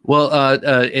 Well,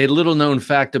 a little known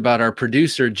fact about our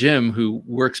producer, Jim, who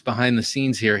works behind the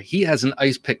scenes here, he has an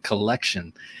ice pick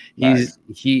collection.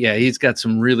 He's got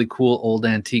some really cool old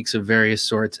antiques of various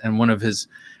sorts. And one of his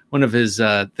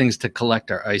things to collect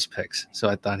are ice picks. So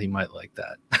I thought he might like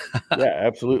that. Yeah,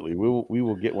 absolutely. We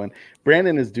will get one.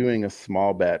 Brandon is doing a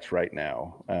small batch right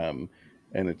now. And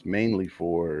it's mainly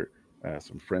for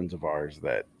some friends of ours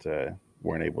that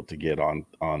weren't able to get on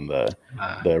the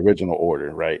original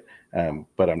order, right?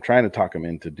 But I'm trying to talk him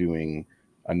into doing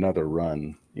another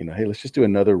run. Hey, let's just do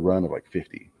another run of like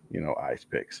 50, ice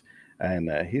picks.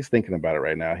 And he's thinking about it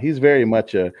right now. He's very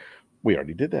much we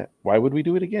already did that. Why would we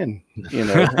do it again? You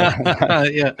know?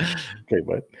 Yeah. Okay,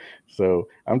 bud. So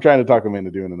I'm trying to talk him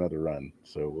into doing another run.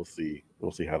 So we'll see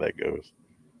how that goes.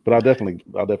 But I'll definitely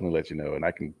let you know, and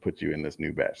I can put you in this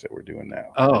new batch that we're doing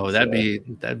now. Oh, that'd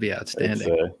be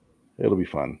outstanding. It'll be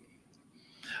fun.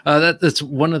 That's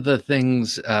one of the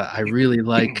things I really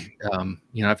like.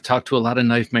 You know, I've talked to a lot of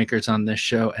knife makers on this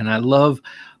show, and I love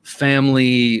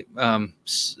family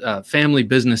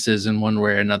businesses in one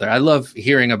way or another. I love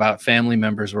hearing about family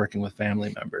members working with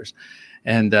family members,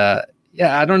 and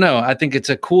yeah, I don't know. I think it's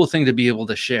a cool thing to be able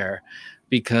to share,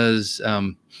 because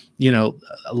you know,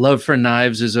 love for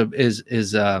knives is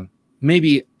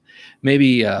maybe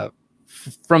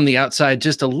from the outside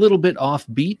just a little bit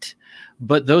offbeat.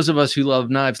 But those of us who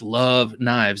love knives,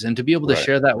 and to be able to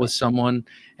share that with someone,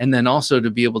 and then also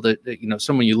to be able to, you know,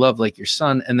 someone you love like your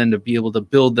son, and then to be able to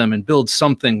build them and build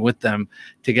something with them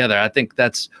together. I think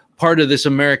that's part of this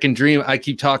American dream I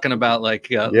keep talking about. Like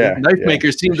knife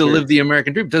makers seem to live the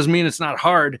American dream. Doesn't mean it's not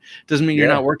hard. Doesn't mean you're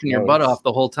not working your butt off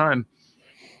the whole time.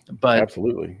 But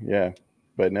absolutely, yeah.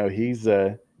 But no, he's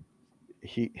a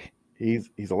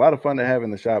lot of fun to have in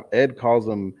the shop. Ed calls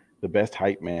him the best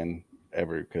hype man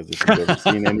ever, because if you've ever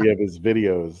seen any of his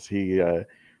videos,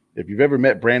 if you've ever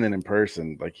met Brandon in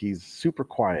person, like, he's super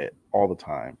quiet all the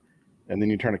time, and then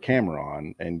you turn a camera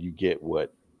on and you get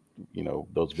what, you know,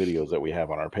 those videos that we have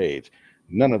on our page.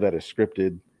 None of that is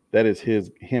scripted. That is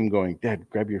him going, Dad,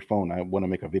 grab your phone, I want to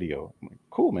make a video. I'm like,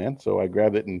 cool, man. So I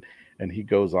grab it, and he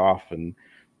goes off. And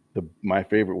my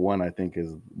favorite one, I think,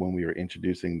 is when we were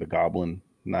introducing the Goblin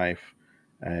knife.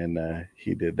 And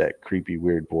he did that creepy,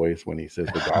 weird voice when he says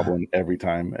the Goblin every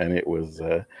time, and it was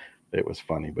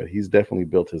funny. But he's definitely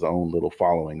built his own little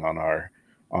following on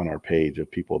our page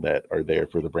of people that are there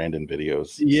for the Brandon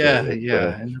videos. Yeah,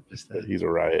 I noticed that. He's a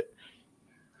riot.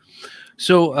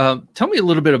 So tell me a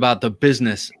little bit about the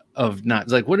business of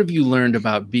knives. Like, what have you learned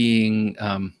about being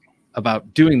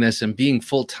about doing this and being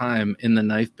full time in the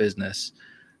knife business?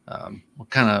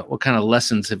 What kind of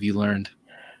lessons have you learned?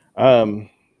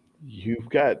 You've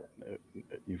got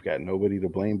nobody to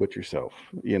blame but yourself.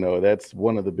 You know, that's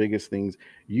one of the biggest things.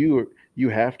 You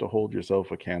have to hold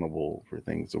yourself accountable for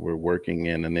things. So we're working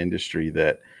in an industry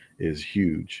that is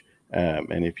huge.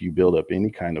 And if you build up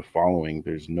any kind of following,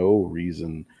 there's no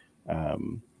reason,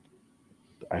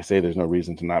 I say there's no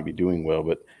reason to not be doing well,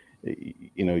 but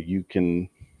you know, you can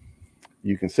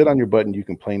sit on your butt and you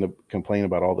can complain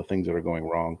about all the things that are going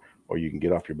wrong, or you can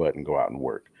get off your butt and go out and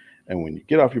work. And when you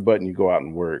get off your butt and you go out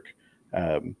and work,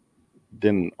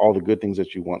 then all the good things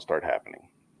that you want start happening,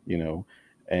 you know.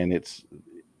 And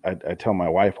I tell my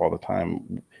wife all the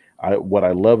time, what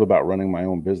I love about running my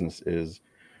own business is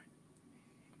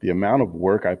the amount of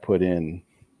work I put in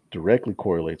directly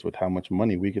correlates with how much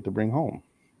money we get to bring home,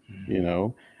 you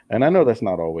know. And I know that's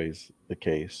not always the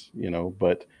case, you know,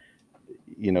 but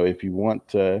you know, if you want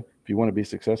to be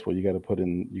successful, you got to put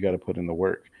in the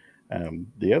work.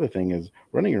 The other thing is,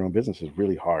 running your own business is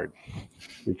really hard,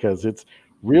 because it's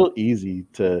real easy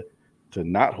to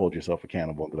not hold yourself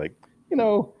accountable and be like, you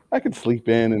know, I could sleep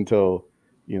in until,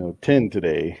 you know, 10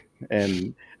 today.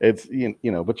 And it's, you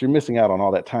know, but you're missing out on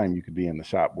all that time you could be in the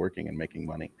shop working and making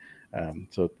money.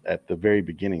 So at the very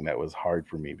beginning, that was hard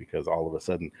for me, because all of a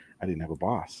sudden I didn't have a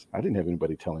boss. I didn't have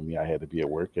anybody telling me I had to be at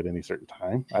work at any certain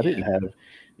time. I didn't have,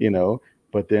 you know.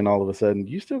 But then all of a sudden,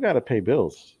 you still got to pay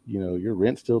bills. You know, your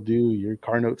rent still due, your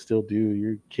car note still due,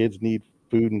 your kids need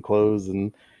food and clothes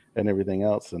and everything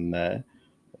else. And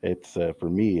it's for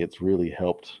me, it's really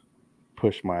helped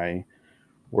push my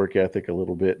work ethic a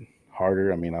little bit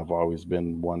harder. I mean, I've always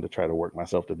been one to try to work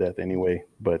myself to death anyway,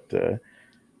 but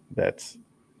that's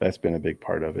been a big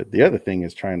part of it. The other thing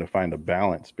is trying to find a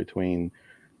balance between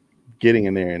getting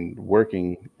in there and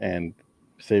working and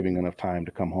saving enough time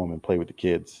to come home and play with the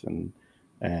kids. And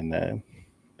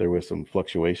there was some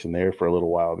fluctuation there for a little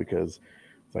while, because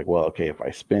it's like, well, okay, if I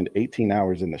spend 18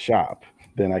 hours in the shop,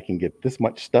 then I can get this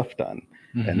much stuff done.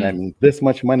 Mm-hmm. And that means this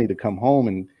much money to come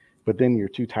home. But then you're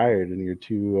too tired and you're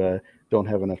too, don't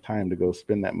have enough time to go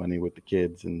spend that money with the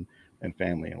kids and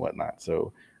family and whatnot.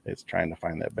 So it's trying to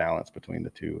find that balance between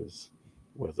the two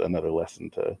was another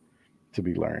lesson to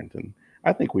be learned. And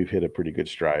I think we've hit a pretty good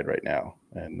stride right now,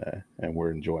 and we're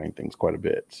enjoying things quite a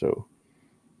bit. So.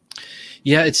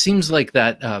 Yeah, it seems like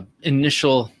that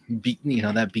initial,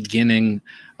 that beginning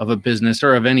of a business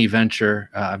or of any venture.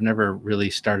 I've never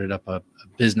really started up a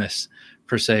business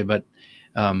per se, but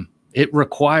it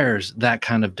requires that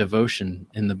kind of devotion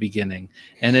in the beginning,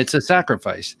 and it's a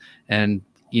sacrifice. And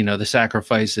the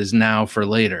sacrifice is now for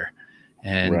later.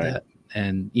 And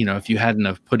and if you hadn't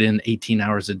have put in 18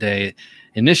 hours a day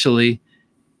initially,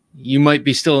 you might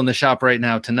be still in the shop right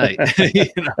now tonight. You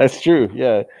know? That's true.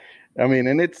 Yeah. I mean,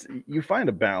 and you find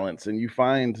a balance, and you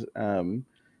find,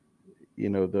 you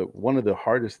know, one of the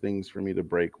hardest things for me to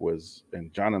break was,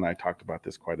 and John and I talked about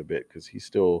this quite a bit, because he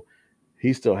still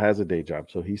has a day job.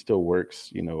 So he still works,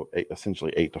 you know,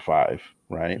 essentially 8 to 5.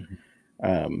 Right.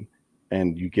 Mm-hmm.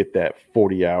 And you get that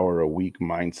 40-hour-a-week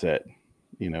mindset,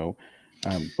 you know,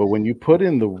 but when you put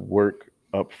in the work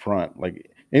up front,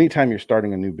 like anytime you're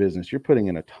starting a new business, you're putting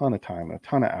in a ton of time, a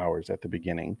ton of hours at the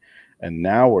beginning. And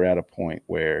now we're at a point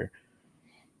where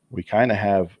we kind of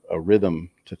have a rhythm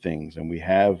to things, and we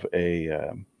have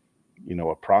a, you know,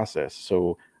 a process.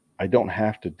 So I don't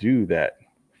have to do that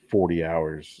 40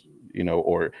 hours, you know,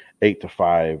 or 8 to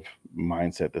 5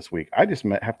 mindset this week. I just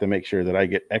have to make sure that I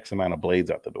get X amount of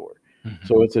blades out the door. Mm-hmm.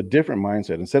 So it's a different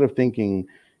mindset. Instead of thinking,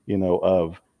 you know,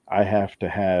 of I have to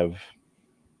have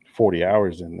 40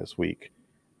 hours in this week,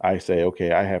 I say,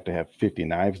 okay, I have to have 50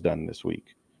 knives done this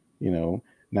week. You know,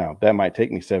 now that might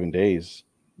take me 7 days,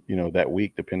 you know, that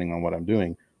week, depending on what I'm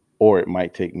doing, or it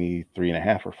might take me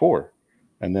 3.5 or 4.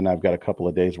 And then I've got a couple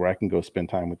of days where I can go spend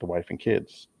time with the wife and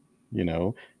kids, you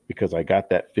know, because I got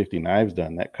that 50 knives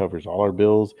done. That covers all our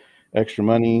bills, extra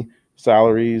money,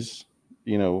 salaries,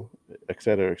 you know, et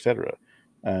cetera, et cetera.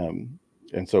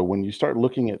 And so when you start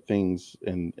looking at things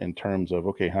in terms of,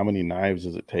 okay, how many knives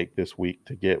does it take this week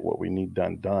to get what we need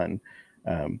done?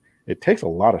 It takes a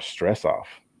lot of stress off,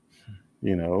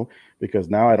 you know, because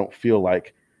now I don't feel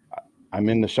like I'm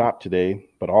in the shop today,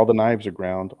 but all the knives are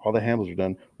ground, all the handles are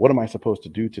done. What am I supposed to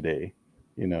do today?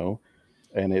 You know,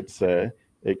 and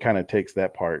it kind of takes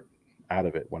that part out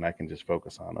of it when I can just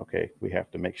focus on, okay, we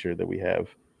have to make sure that we have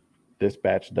this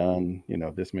batch done, you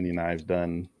know, this many knives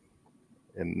done,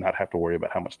 and not have to worry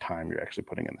about how much time you're actually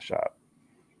putting in the shop.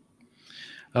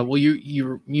 Well,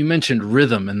 you mentioned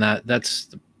rhythm, and that's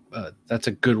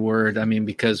a good word. I mean,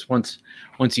 because once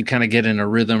you kind of get in a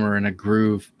rhythm or in a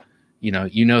groove,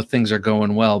 you know things are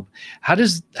going well. How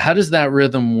does that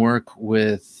rhythm work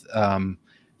with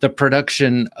the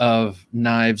production of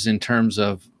knives in terms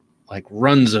of like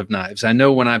runs of knives? I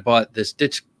know when I bought this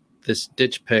ditch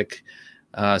pick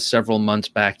several months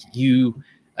back, you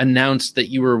announced that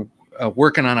you were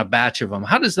working on a batch of them.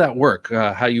 How does that work?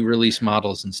 How you release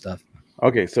models and stuff?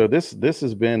 Okay, so this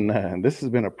has been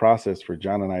a process for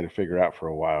John and I to figure out for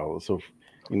a while. So,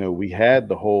 you know, we had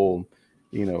the whole,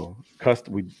 you know,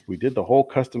 we did the whole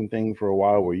custom thing for a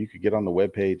while, where you could get on the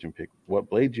webpage and pick what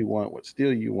blade you want, what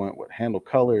steel you want, what handle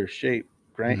color, shape,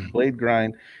 blade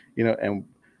grind, you know. And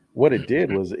what it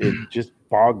did was it just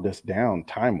bogged us down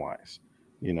time-wise,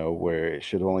 you know, where it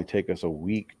should only take us a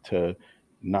week to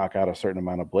knock out a certain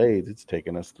amount of blades. It's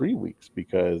taken us 3 weeks,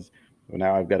 because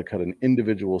now I've got to cut an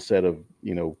individual set of,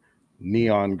 you know,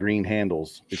 neon green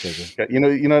handles, because it's got, you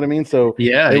know what I mean? So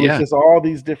it was just all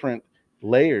these different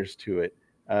layers to it.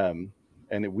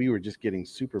 And we were just getting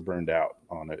super burned out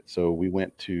on it. So we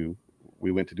went to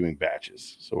doing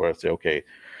batches. So where I say, okay,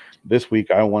 this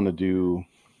week I want to do,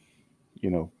 you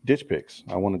know, ditch picks.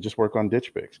 I want to just work on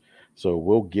ditch picks. So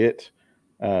we'll get,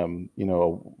 you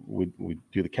know, we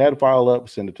do the CAD file up,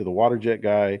 send it to the water jet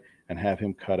guy, and have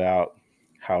him cut out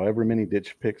however many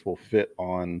ditch picks will fit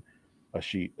on a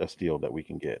sheet of steel that we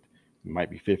can get. It might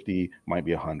be 50, might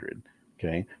be 100.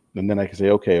 Okay. And then I can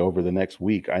say, okay, over the next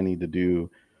week, I need to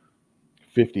do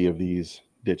 50 of these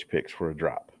ditch picks for a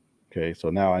drop. Okay.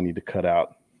 So now I need to cut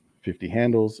out 50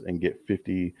 handles and get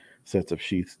 50 sets of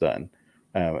sheaths done.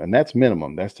 And that's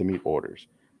minimum. That's to meet orders.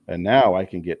 And now I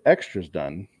can get extras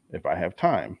done if I have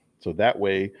time. So that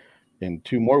way, in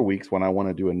 2 more weeks, when I want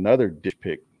to do another ditch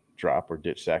pick drop or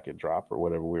ditch sacket drop or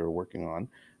whatever we were working on,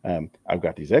 I've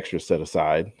got these extras set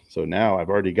aside. So now I've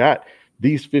already got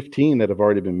these 15 that have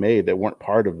already been made that weren't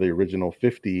part of the original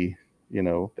 50, you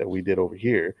know, that we did over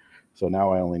here. So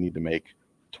now I only need to make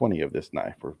 20 of this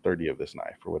knife or 30 of this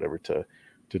knife or whatever to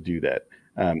do that.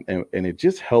 And it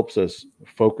just helps us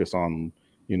focus on,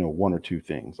 you know, 1 or 2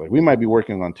 things. Like we might be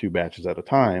working on 2 batches at a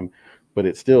time, but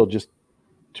it's still just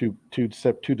two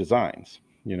designs,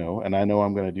 you know. And I know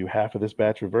I'm going to do half of this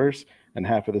batch reverse and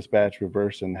half of this batch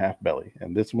reverse and half belly.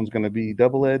 And this one's going to be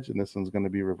double edge and this one's going to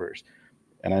be reverse.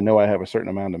 And I know I have a certain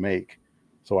amount to make,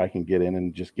 so I can get in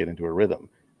and just get into a rhythm.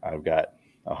 I've got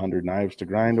 100 knives to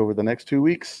grind over the next 2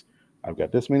 weeks. I've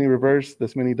got this many reverse,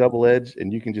 this many double edge,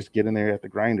 and you can just get in there at the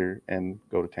grinder and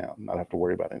go to town, not have to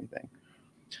worry about anything.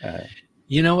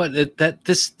 You know what?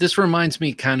 This reminds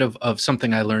me kind of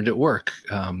something I learned at work,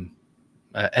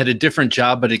 at a different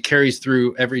job, but it carries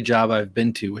through every job I've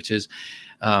been to, which is,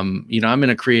 you know, I'm in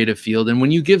a creative field, and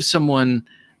when you give someone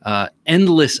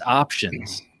endless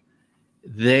options,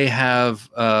 they have,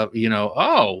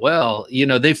 oh, well,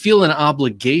 they feel an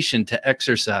obligation to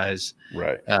exercise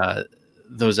Right.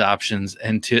 Those options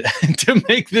and to to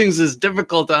make things as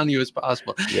difficult on you as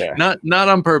possible. Yeah. Not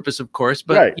on purpose, of course,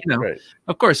 but Right.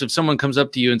 Of course, if someone comes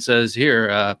up to you and says,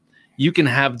 "Here, you can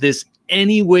have this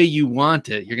any way you want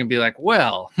it," you're gonna be like,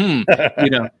 "Well,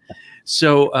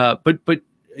 So, but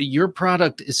your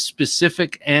product is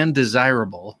specific and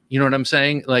desirable. You know what I'm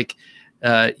saying? Like,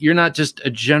 you're not just a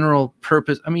general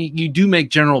purpose. I mean, you do make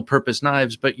general purpose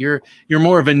knives, but you're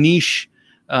more of a niche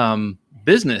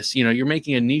business. You're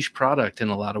making a niche product in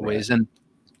a lot of ways, and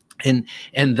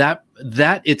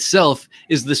that itself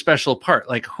is the special part.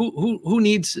 Like, who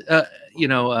needs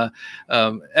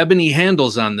ebony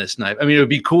handles on this knife? I mean, it would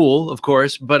be cool, of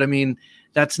course, but I mean,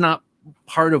 that's not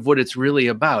part of what it's really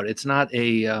about. It's not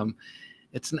a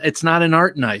it's not an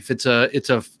art knife. It's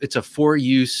a for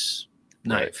use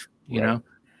knife. You know.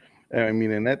 I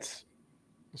mean, and that's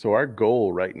so our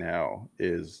goal right now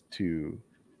is to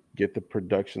get the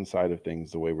production side of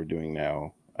things the way we're doing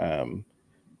now,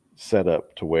 set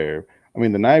up to where, I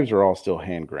mean, the knives are all still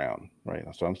hand ground, right?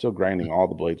 So I'm still grinding all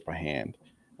the blades by hand.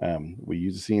 We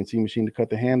use a CNC machine to cut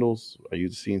the handles. I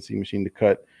use a CNC machine to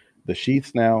cut the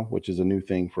sheaths now, which is a new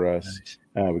thing for us.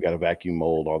 Nice. We got a vacuum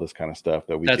mold, all this kind of stuff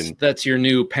that that's your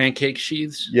new pancake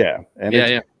sheaths. Yeah. And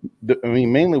I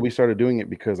mean, mainly we started doing it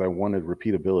because I wanted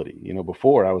repeatability.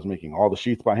 Before I was making all the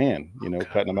sheaths by hand,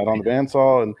 cutting them out on the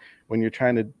bandsaw. And when you're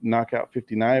trying to knock out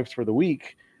 50 knives for the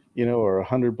week, or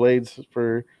 100 blades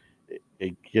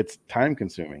it gets time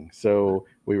consuming. So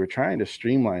we were trying to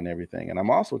streamline everything. And I'm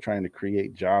also trying to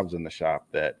create jobs in the shop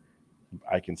that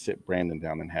I can sit Brandon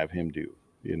down and have him do.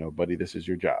 Buddy, this is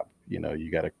your job.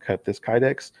 You got to cut this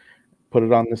Kydex, put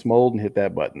it on this mold and hit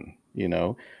that button,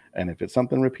 and if it's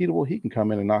something repeatable, he can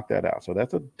come in and knock that out. So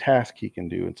that's a task he can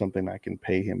do and something I can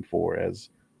pay him for as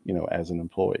an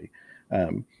employee.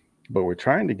 But we're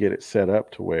trying to get it set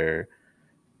up to where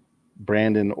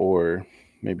Brandon or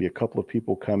maybe a couple of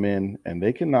people come in and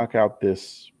they can knock out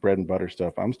this bread and butter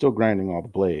stuff. I'm still grinding all the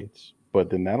blades, but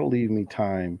then that'll leave me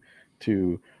time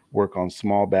to work on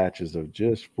small batches of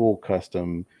just full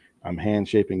custom. I'm hand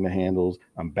shaping the handles.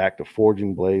 I'm back to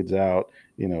forging blades out,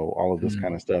 all of this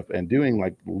kind of stuff, and doing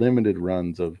like limited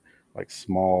runs of like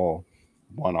small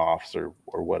one-offs or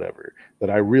whatever that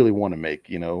I really want to make.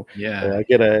 I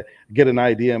get an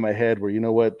idea in my head where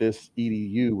this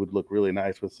EDU would look really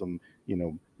nice with some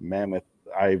mammoth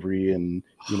ivory and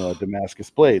a Damascus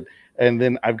blade, and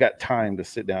then I've got time to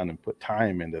sit down and put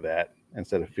time into that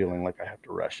instead of feeling like I have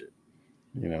to rush it.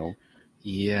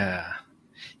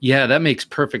 Yeah, that makes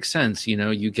perfect sense.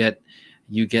 You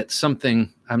get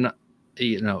something, I'm not,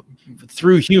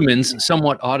 through humans,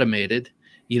 somewhat automated,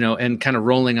 and kind of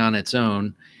rolling on its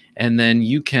own. And then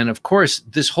you can, of course,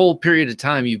 this whole period of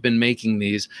time you've been making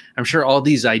these, I'm sure all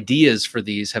these ideas for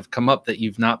these have come up that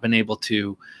you've not been able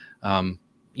to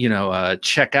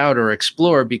check out or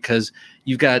explore because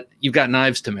you've got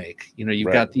knives to make,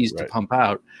 you've got these to pump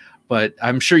out. But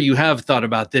I'm sure you have thought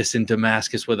about this in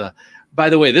Damascus by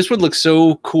the way, this would look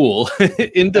so cool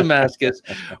in Damascus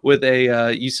with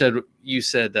a, you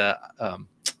said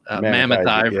mammoth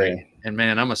ivory. Yeah. And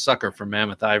man, I'm a sucker for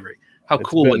mammoth ivory. How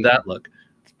cool would that look?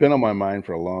 It's been on my mind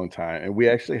for a long time. And we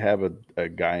actually have a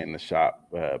guy in the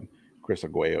shop, Chris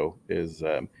Aguayo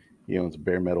he owns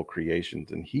Bare Metal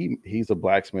Creations, and he's a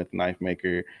blacksmith knife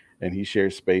maker, and he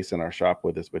shares space in our shop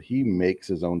with us, but he makes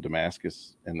his own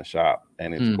Damascus in the shop,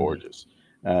 and it's gorgeous.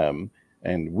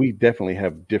 And we definitely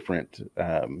have different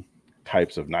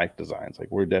types of knife designs. Like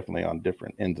we're definitely on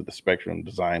different ends of the spectrum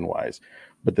design wise,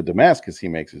 but the Damascus he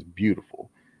makes is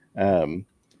beautiful. And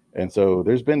so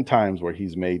there's been times where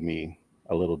he's made me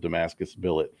a little Damascus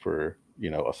billet for,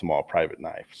 a small private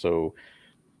knife. So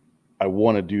I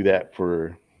want to do that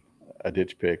for a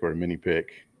ditch pick or a mini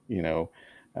pick,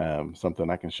 something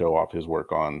I can show off his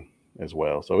work on as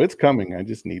well. So it's coming. I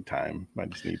just need time.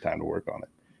 To work on it.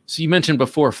 So you mentioned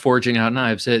before forging out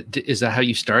knives. Is that how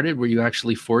you started? Were you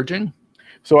actually forging?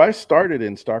 So I started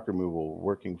in stock removal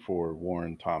working for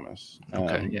Warren Thomas.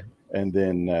 Okay. And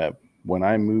then when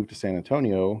I moved to San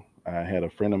Antonio, I had a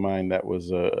friend of mine that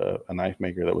was a knife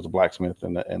maker, that was a blacksmith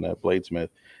and a bladesmith.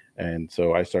 And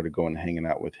so I started going and hanging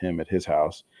out with him at his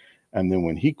house. And then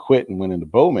when he quit and went into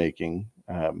bow making,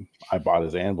 I bought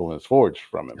his anvil and his forge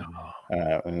from him.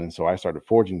 And so I started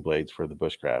forging blades for the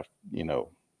bushcraft,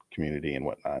 community and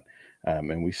whatnot.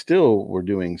 And we still were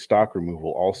doing stock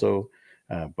removal also,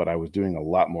 but I was doing a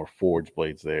lot more forged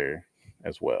blades there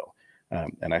as well.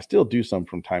 And I still do some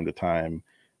from time to time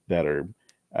that are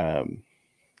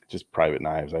just private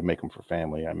knives. I make them for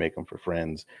family. I make them for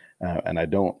friends. And I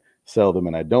don't sell them,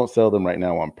 and I don't sell them right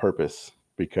now on purpose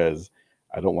because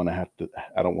I don't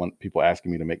want people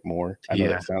asking me to make more. I know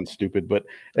that sounds stupid, but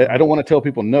I don't want to tell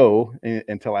people no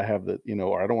until I have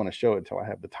or I don't want to show it until I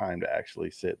have the time to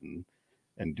actually sit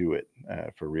and do it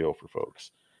for real for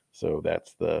folks. So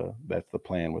that's the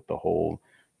plan with the whole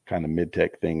kind of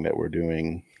mid-tech thing that we're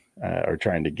doing or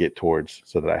trying to get towards,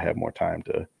 so that I have more time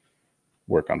to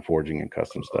work on forging and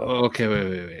custom stuff. Okay,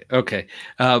 wait. Okay,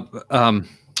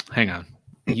 hang on.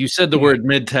 You said the word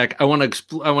mid-tech. I want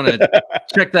to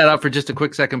check that out for just a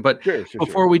quick second. But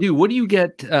before we do, what do you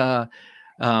get? All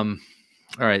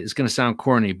right, it's going to sound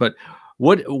corny, but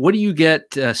what do you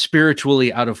get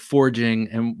spiritually out of forging,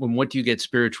 and what do you get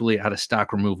spiritually out of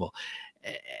stock removal?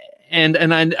 And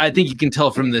I think you can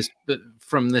tell from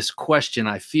this question,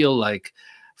 I feel like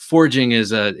forging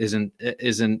is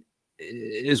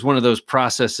one of those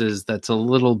processes that's a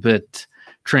little bit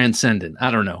transcendent.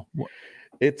 I don't know.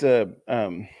 It's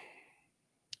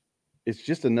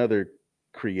just another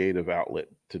creative outlet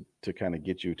to kind of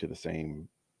get you to the same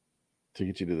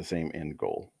end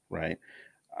goal, right?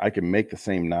 I can make the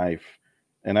same knife,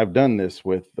 and I've done this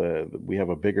with we have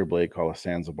a bigger blade called a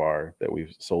Zanzibar that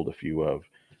we've sold a few of.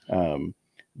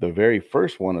 The very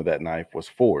first one of that knife was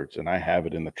forged, and I have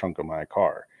it in the trunk of my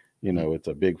car. It's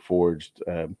a big forged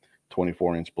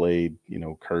 24-inch blade,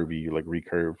 curvy, like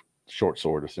recurved short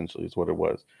sword, essentially is what it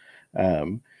was.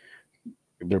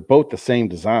 They're both the same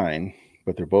design,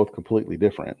 but they're both completely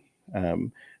different.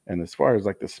 And as far as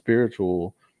like the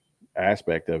spiritual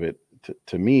aspect of it,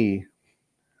 to me,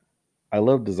 I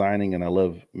love designing and I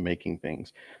love making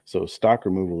things. So stock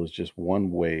removal is just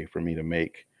one way for me to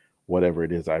make whatever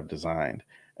it is I've designed.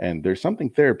 And there's something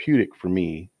therapeutic for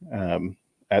me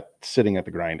at sitting at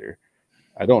the grinder.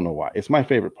 I don't know why. It's my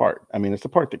favorite part. I mean, it's the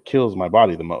part that kills my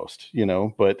body the most,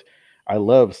 but I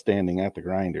love standing at the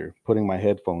grinder, putting my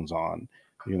headphones on,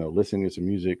 listening to some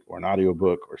music or an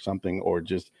audiobook or something, or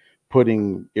just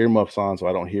putting earmuffs on so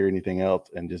I don't hear anything else,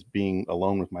 and just being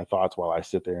alone with my thoughts while I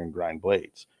sit there and grind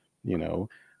blades.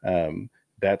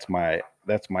 That's my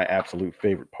absolute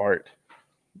favorite part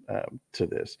to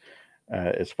this.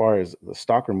 As far as the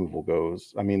stock removal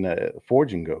goes,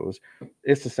 forging goes,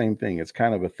 it's the same thing. It's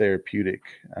kind of a therapeutic.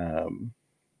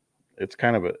 It's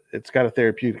got a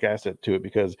therapeutic asset to it,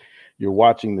 because you're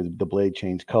watching the blade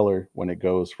change color when it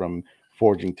goes from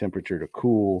forging temperature to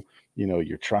cool.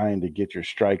 You're trying to get your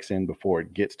strikes in before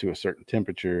it gets to a certain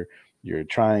temperature. You're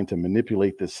trying to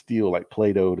manipulate this steel like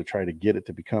Play-Doh to try to get it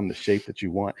to become the shape that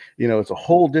you want. It's a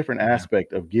whole different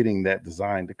aspect of getting that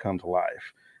design to come to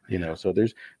life. So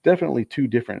there's definitely two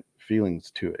different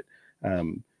feelings to it.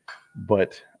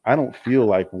 But I don't feel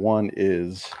like one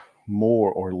is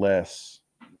more or less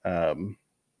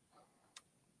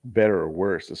better or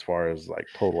worse as far as like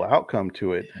total outcome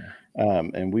to it.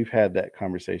 And we've had that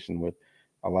conversation with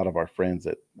a lot of our friends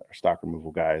that are stock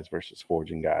removal guys versus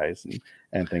forging guys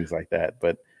and things like that.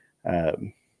 But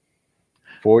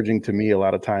forging to me a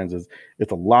lot of times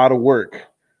it's a lot of work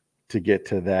to get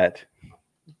to that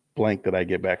blank that I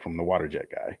get back from the water jet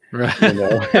guy. Right.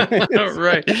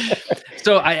 Right.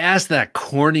 So I asked that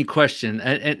corny question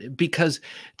and because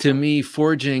to me,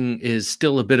 forging is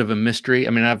still a bit of a mystery.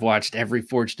 I mean, I've watched every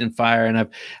Forged in Fire, and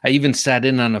I even sat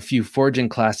in on a few forging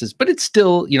classes, but it's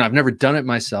still, I've never done it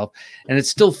myself, and it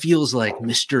still feels like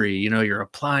mystery. You're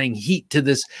applying heat to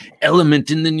this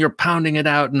element and then you're pounding it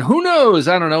out, and who knows?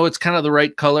 I don't know. It's kind of the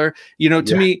right color.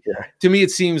 To me,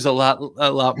 it seems a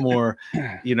lot more,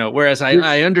 whereas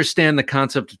I understand the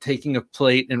concept of taking a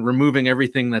plate and removing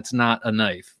everything that's not a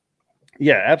knife.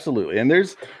 Yeah, absolutely. And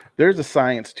there's a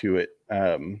science to it,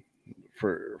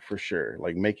 for sure.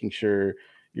 Like making sure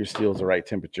your steel's the right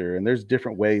temperature. And there's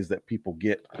different ways that people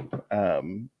get.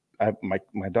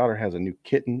 My daughter has a new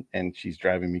kitten, and she's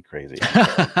driving me crazy.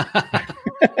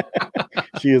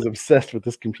 She is obsessed with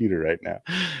this computer right now.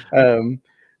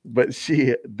 But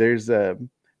there's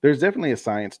definitely a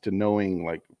science to knowing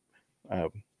like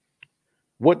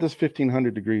what does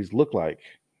 1500 degrees look like,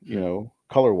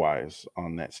 color wise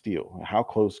on that steel. How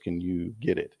close can you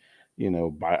get it,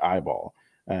 by eyeball?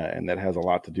 And that has a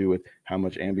lot to do with how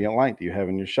much ambient light do you have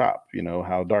in your shop?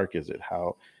 How dark is it?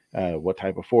 What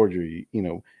type of forge are you?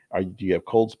 Do you have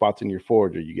cold spots in your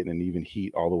forge? Are you getting an even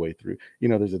heat all the way through?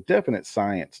 There's a definite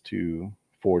science to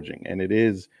forging, and it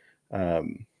is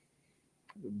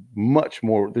much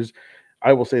more.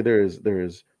 I will say there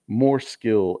is more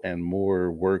skill and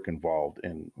more work involved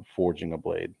in forging a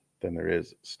blade than there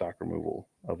is stock removal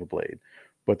of a blade.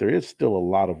 But there is still a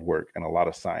lot of work and a lot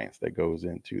of science that goes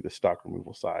into the stock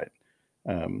removal side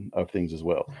of things as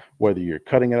well. Whether you're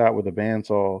cutting it out with a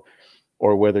bandsaw,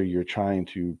 or whether you're trying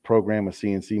to program a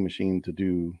CNC machine to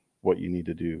do what you need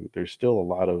to do. There's still a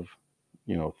lot of,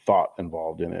 thought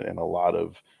involved in it, and a lot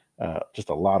of just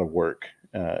a lot of work,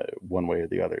 one way or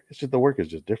the other. It's just the work is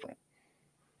just different.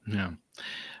 Yeah.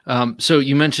 So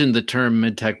you mentioned the term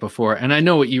mid-tech before, and I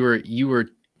know what you were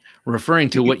referring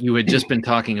to what you had just been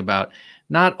talking about,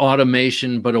 not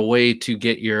automation, but a way to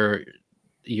get your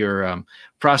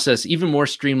process even more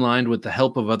streamlined with the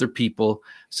help of other people,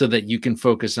 so that you can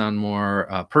focus on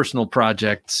more personal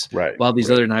projects while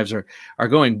these other knives are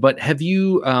going. But have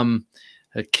you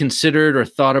considered or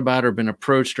thought about or been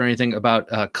approached or anything about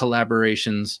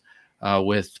collaborations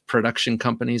with production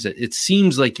companies? It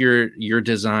seems like your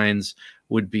designs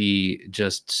would be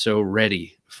just so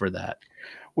ready for that.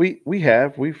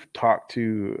 We've talked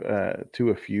to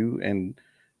a few, and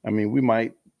I mean, we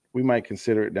might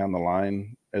consider it down the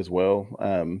line as well.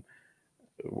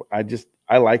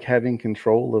 I like having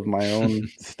control of my own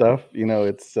stuff.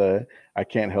 It's I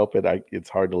can't help it. It's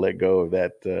hard to let go of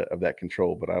that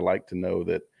control, but I like to know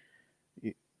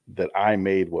that I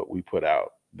made what we put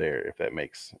out there, if that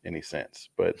makes any sense.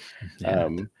 But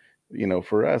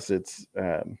for us, it's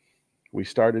we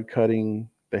started cutting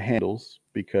the handles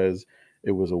because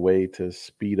it was a way to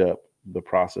speed up the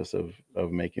process of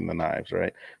making the knives,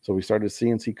 right? So we started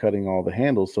CNC cutting all the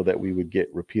handles so that we would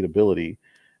get repeatability,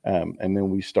 and then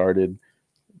we started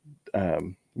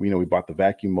we bought the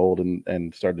vacuum mold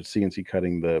and started CNC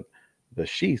cutting the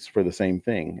sheaths for the same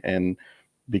thing. And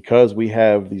because we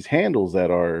have these handles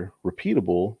that are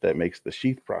repeatable, that makes the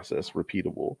sheath process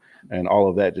repeatable, and all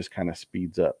of that just kind of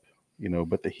speeds up,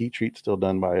 but the heat treat's still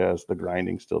done by us, the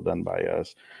grinding's still done by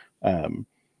us.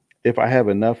 If I have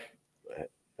enough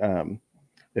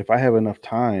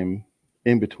time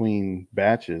in between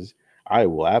batches, I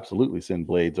will absolutely send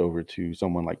blades over to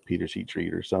someone like Peter's Heat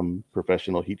Treat or some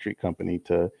professional heat treat company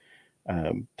to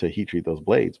heat treat those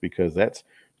blades, because that's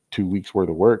 2 weeks worth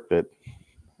of work that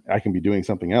I can be doing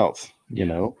something else,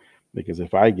 because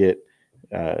if I get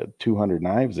 200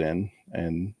 knives in,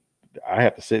 and I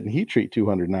have to sit and heat treat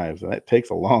 200 knives, and that takes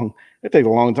a long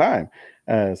time.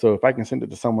 So if I can send it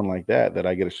to someone like that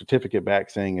I get a certificate back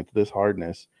saying it's this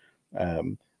hardness,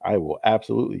 I will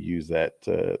absolutely use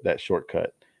that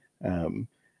shortcut.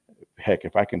 Heck,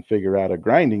 if I can figure out a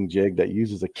grinding jig that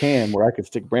uses a cam where I could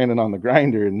stick Brandon on the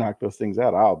grinder and knock those things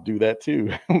out, I'll do that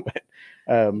too.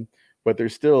 But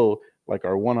there's still like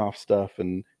our one-off stuff,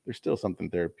 and there's still something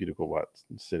therapeutic about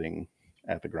sitting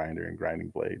at the grinder and grinding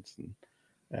blades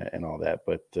and all that.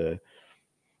 But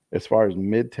as far as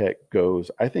mid-tech goes,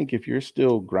 I think if you're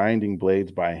still grinding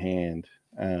blades by hand,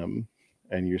 and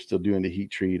you're still doing the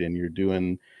heat treat, and you're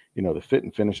doing, the fit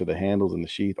and finish of the handles and the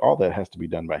sheath, all that has to be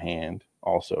done by hand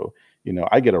also.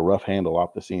 I get a rough handle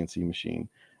off the CNC machine.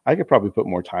 I could probably put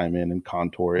more time in and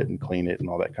contour it and clean it and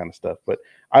all that kind of stuff, but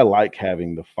I like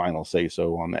having the final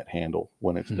say-so on that handle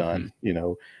when it's done.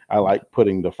 I like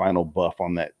putting the final buff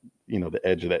on that, the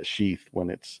edge of that sheath when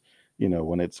it's,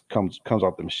 when it's comes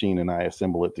off the machine and I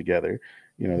assemble it together.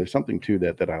 There's something to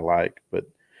that I like. But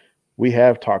we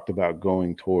have talked about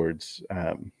going towards,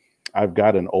 I've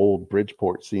got an old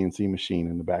Bridgeport CNC machine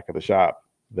in the back of the shop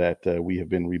that we have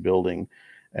been rebuilding.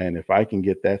 And if I can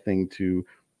get that thing to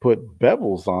put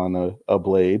bevels on a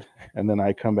blade, and then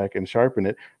I come back and sharpen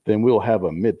it, then we'll have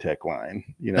a mid-tech line.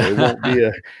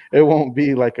 It won't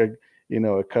be like a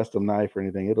custom knife or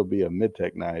anything. It'll be a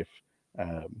mid-tech knife.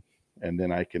 And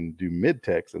then I can do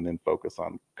mid-techs and then focus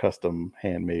on custom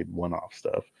handmade one-off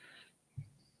stuff.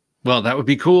 Well, that would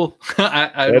be cool.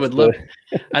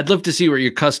 I'd love to see what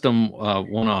your custom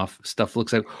one-off stuff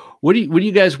looks like. What are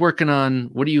you guys working on?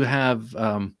 What do you have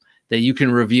that you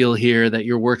can reveal here that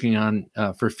you're working on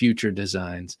for future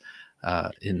designs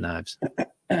in knives?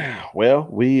 Well,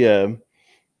 we've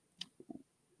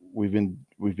been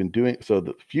doing, so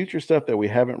the future stuff that we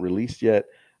haven't released yet.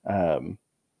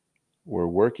 We're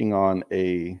working on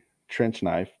a trench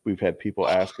knife. We've had people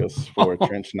ask us for a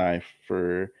trench knife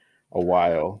for a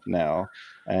while now,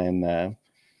 and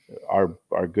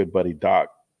our good buddy Doc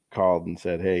called and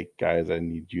said, "Hey guys, I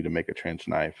need you to make a trench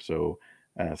knife." So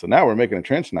now we're making a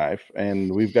trench knife,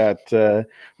 and we've got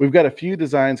a few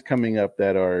designs coming up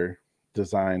that are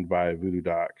designed by Voodoo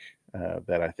Doc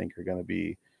that I think are going to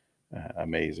be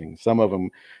amazing. Some of them,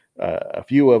 a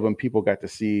few of them, people got to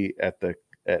see at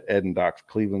Ed and Doc's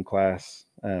Cleveland class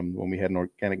when we had an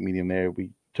organic medium there. We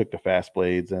took the fast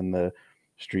blades and the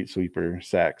street sweeper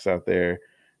sacks out there,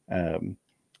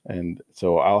 and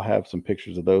so I'll have some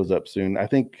pictures of those up soon. I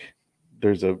think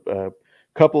there's a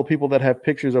couple of people that have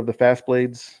pictures of the fast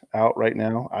blades out right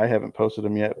now. I haven't posted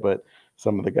them yet, but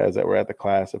some of the guys that were at the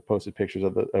class have posted pictures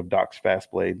of Doc's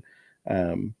fast blade.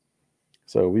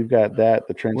 So we've got that,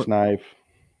 the trench knife.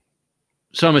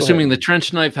 So I'm Go assuming ahead. the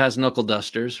trench knife has knuckle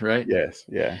dusters, right? Yes,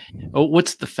 yeah. Oh,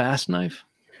 what's the fast knife?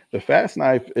 The fast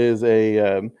knife is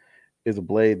a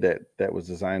blade that was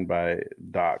designed by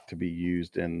Doc to be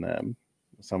used in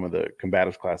some of the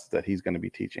combatives classes that he's going to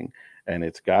be teaching, and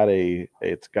it's got a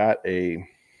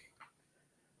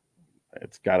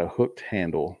hooked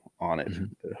handle on it. Mm-hmm.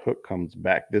 The hook comes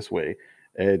back this way,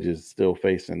 edge is still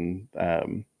facing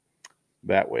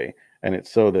that way, and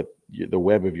it's so that the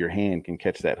web of your hand can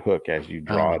catch that hook as you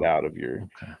draw it out of your.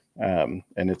 Okay.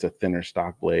 And it's a thinner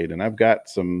stock blade, and I've got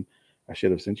some. I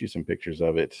should have sent you some pictures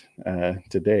of it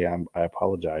today. I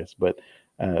apologize, but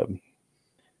I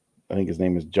think his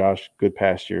name is Josh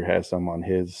Goodpasture, has some on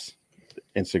his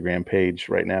Instagram page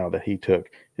right now that he took.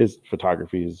 His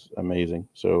photography is amazing.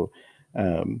 So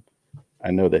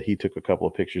I know that he took a couple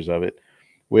of pictures of it.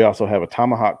 We also have a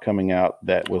tomahawk coming out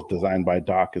that was designed by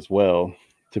Doc as well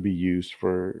to be used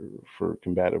for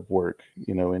combative work,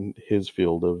 in his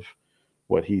field of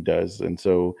what he does. And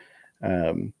so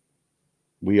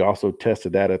we also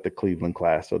tested that at the Cleveland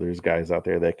class. So there's guys out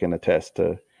there that can attest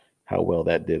to how well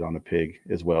that did on a pig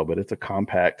as well. But it's a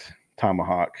compact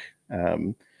tomahawk,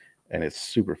 and it's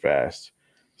super fast.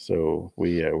 So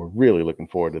we're really looking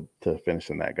forward to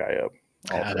finishing that guy up.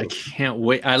 God, I can't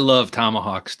wait. I love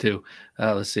tomahawks too.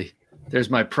 Let's see.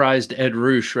 There's my prized Ed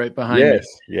Roosh right behind me. Yes,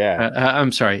 yeah.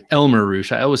 I'm sorry, Elmer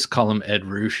Roosh. I always call him Ed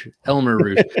Roosh. Elmer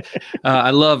Roosh. I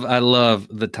love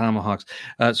the tomahawks.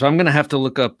 So I'm gonna have to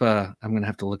look up.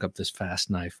 This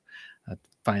fast knife,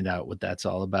 find out what that's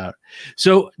all about.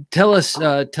 So tell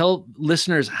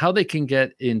listeners how they can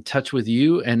get in touch with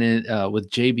you and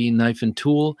with JB Knife and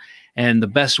Tool, and the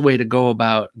best way to go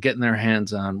about getting their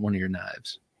hands on one of your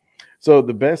knives. So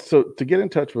to get in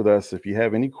touch with us, if you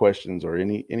have any questions or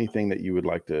anything that you would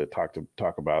like to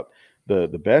talk about,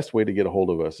 the best way to get a hold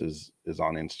of us is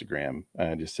on Instagram.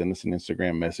 Just send us an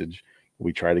Instagram message.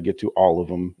 We try to get to all of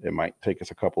them. It might take us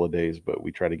a couple of days, but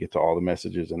we try to get to all the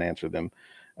messages and answer them.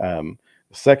 The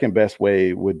second best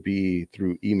way would be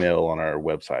through email on our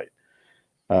website.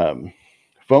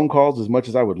 Phone calls, as much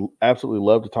as I would absolutely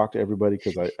love to talk to everybody,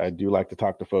 because I do like to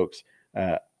talk to folks.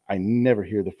 I never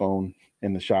hear the phone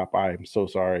in the shop. I'm so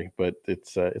sorry, but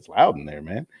it's loud in there,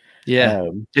 man. Yeah.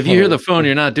 If you hear the phone,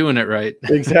 you're not doing it right.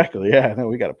 Exactly. Yeah. No,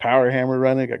 we got a power hammer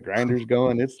running, got grinders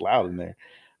going. It's loud in there.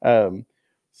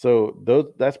 So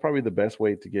that's probably the best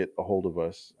way to get a hold of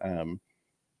us.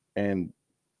 And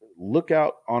look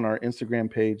out on our Instagram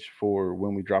page for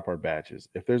when we drop our batches.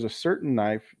 If there's a certain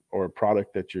knife or a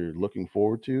product that you're looking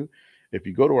forward to, if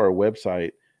you go to our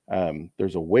website,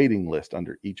 there's a waiting list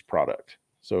under each product.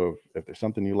 So if there's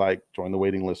something you like, join the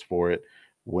waiting list for it.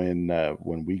 When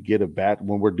we get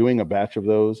when we're doing a batch of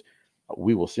those,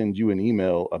 we will send you an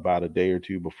email about a day or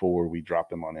two before we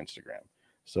drop them on Instagram.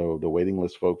 So the waiting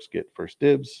list folks get first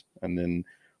dibs, and then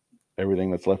everything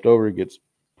that's left over gets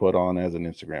put on as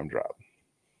an Instagram drop.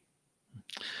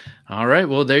 All right.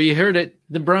 Well, there you heard it.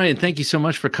 Then Brian, thank you so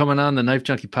much for coming on the Knife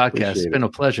Junkie podcast. It's been a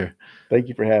pleasure. Thank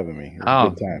you for having me. It was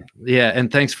a good time. Yeah.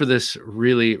 And thanks for this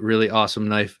really, really awesome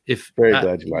knife. Very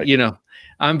glad you like it.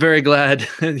 I'm very glad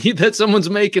that someone's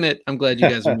making it. I'm glad you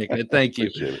guys are making it. Thank you.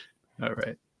 All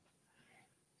right.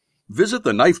 Visit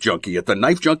The Knife Junkie at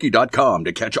TheKnifeJunkie.com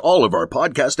to catch all of our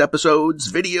podcast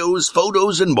episodes, videos,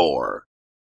 photos, and more.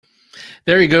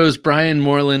 There he goes, Brian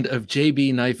Moreland of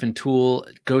JB Knife and Tool.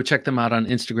 Go check them out on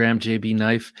Instagram, JB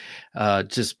Knife.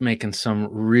 Just making some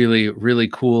really, really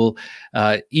cool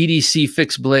EDC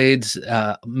fixed blades,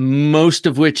 most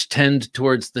of which tend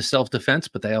towards the self-defense,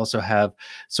 but they also have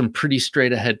some pretty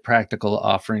straight ahead practical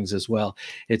offerings as well.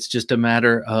 It's just a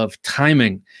matter of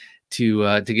timing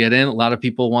to get in. A lot of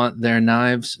people want their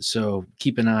knives, so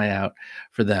keep an eye out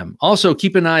for them. Also,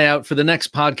 keep an eye out for the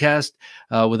next podcast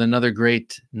with another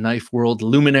great knife world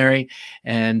luminary.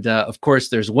 And of course,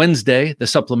 there's Wednesday, the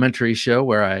supplementary show,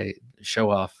 where I show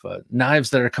off knives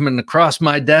that are coming across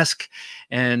my desk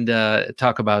and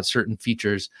talk about certain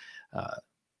features,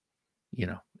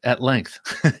 at length.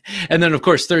 And then, of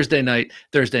course, Thursday night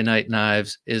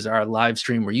knives is our live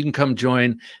stream where you can come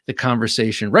join the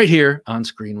conversation right here on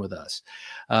screen with us.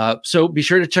 So be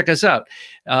sure to check us out.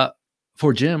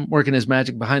 For Jim working his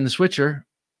magic behind the switcher,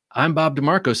 I'm Bob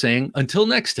DeMarco saying, until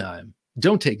next time,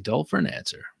 don't take dull for an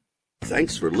answer.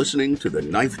 Thanks for listening to the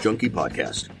Knife Junkie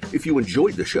podcast. If you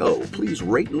enjoyed the show, please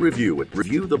rate and review at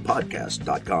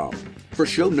reviewthepodcast.com. For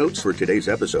show notes for today's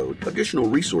episode, additional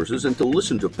resources, and to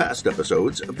listen to past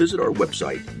episodes, visit our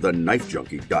website,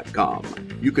 TheKnifeJunkie.com.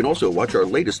 You can also watch our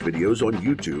latest videos on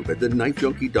YouTube at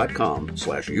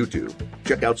TheKnifeJunkie.com/YouTube.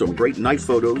 Check out some great knife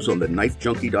photos on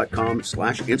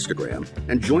TheKnifeJunkie.com/Instagram,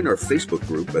 and join our Facebook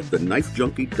group at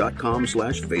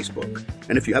TheKnifeJunkie.com/Facebook.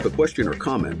 And if you have a question or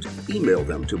comment, email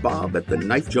them to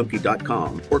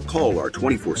bob@TheKnifeJunkie.com or call our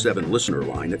 24/7 listener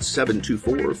line at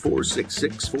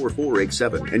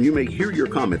 724-466-4487, and you may hear your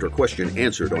comment or question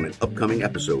answered on an upcoming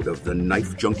episode of the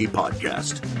Knife Junkie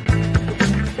podcast.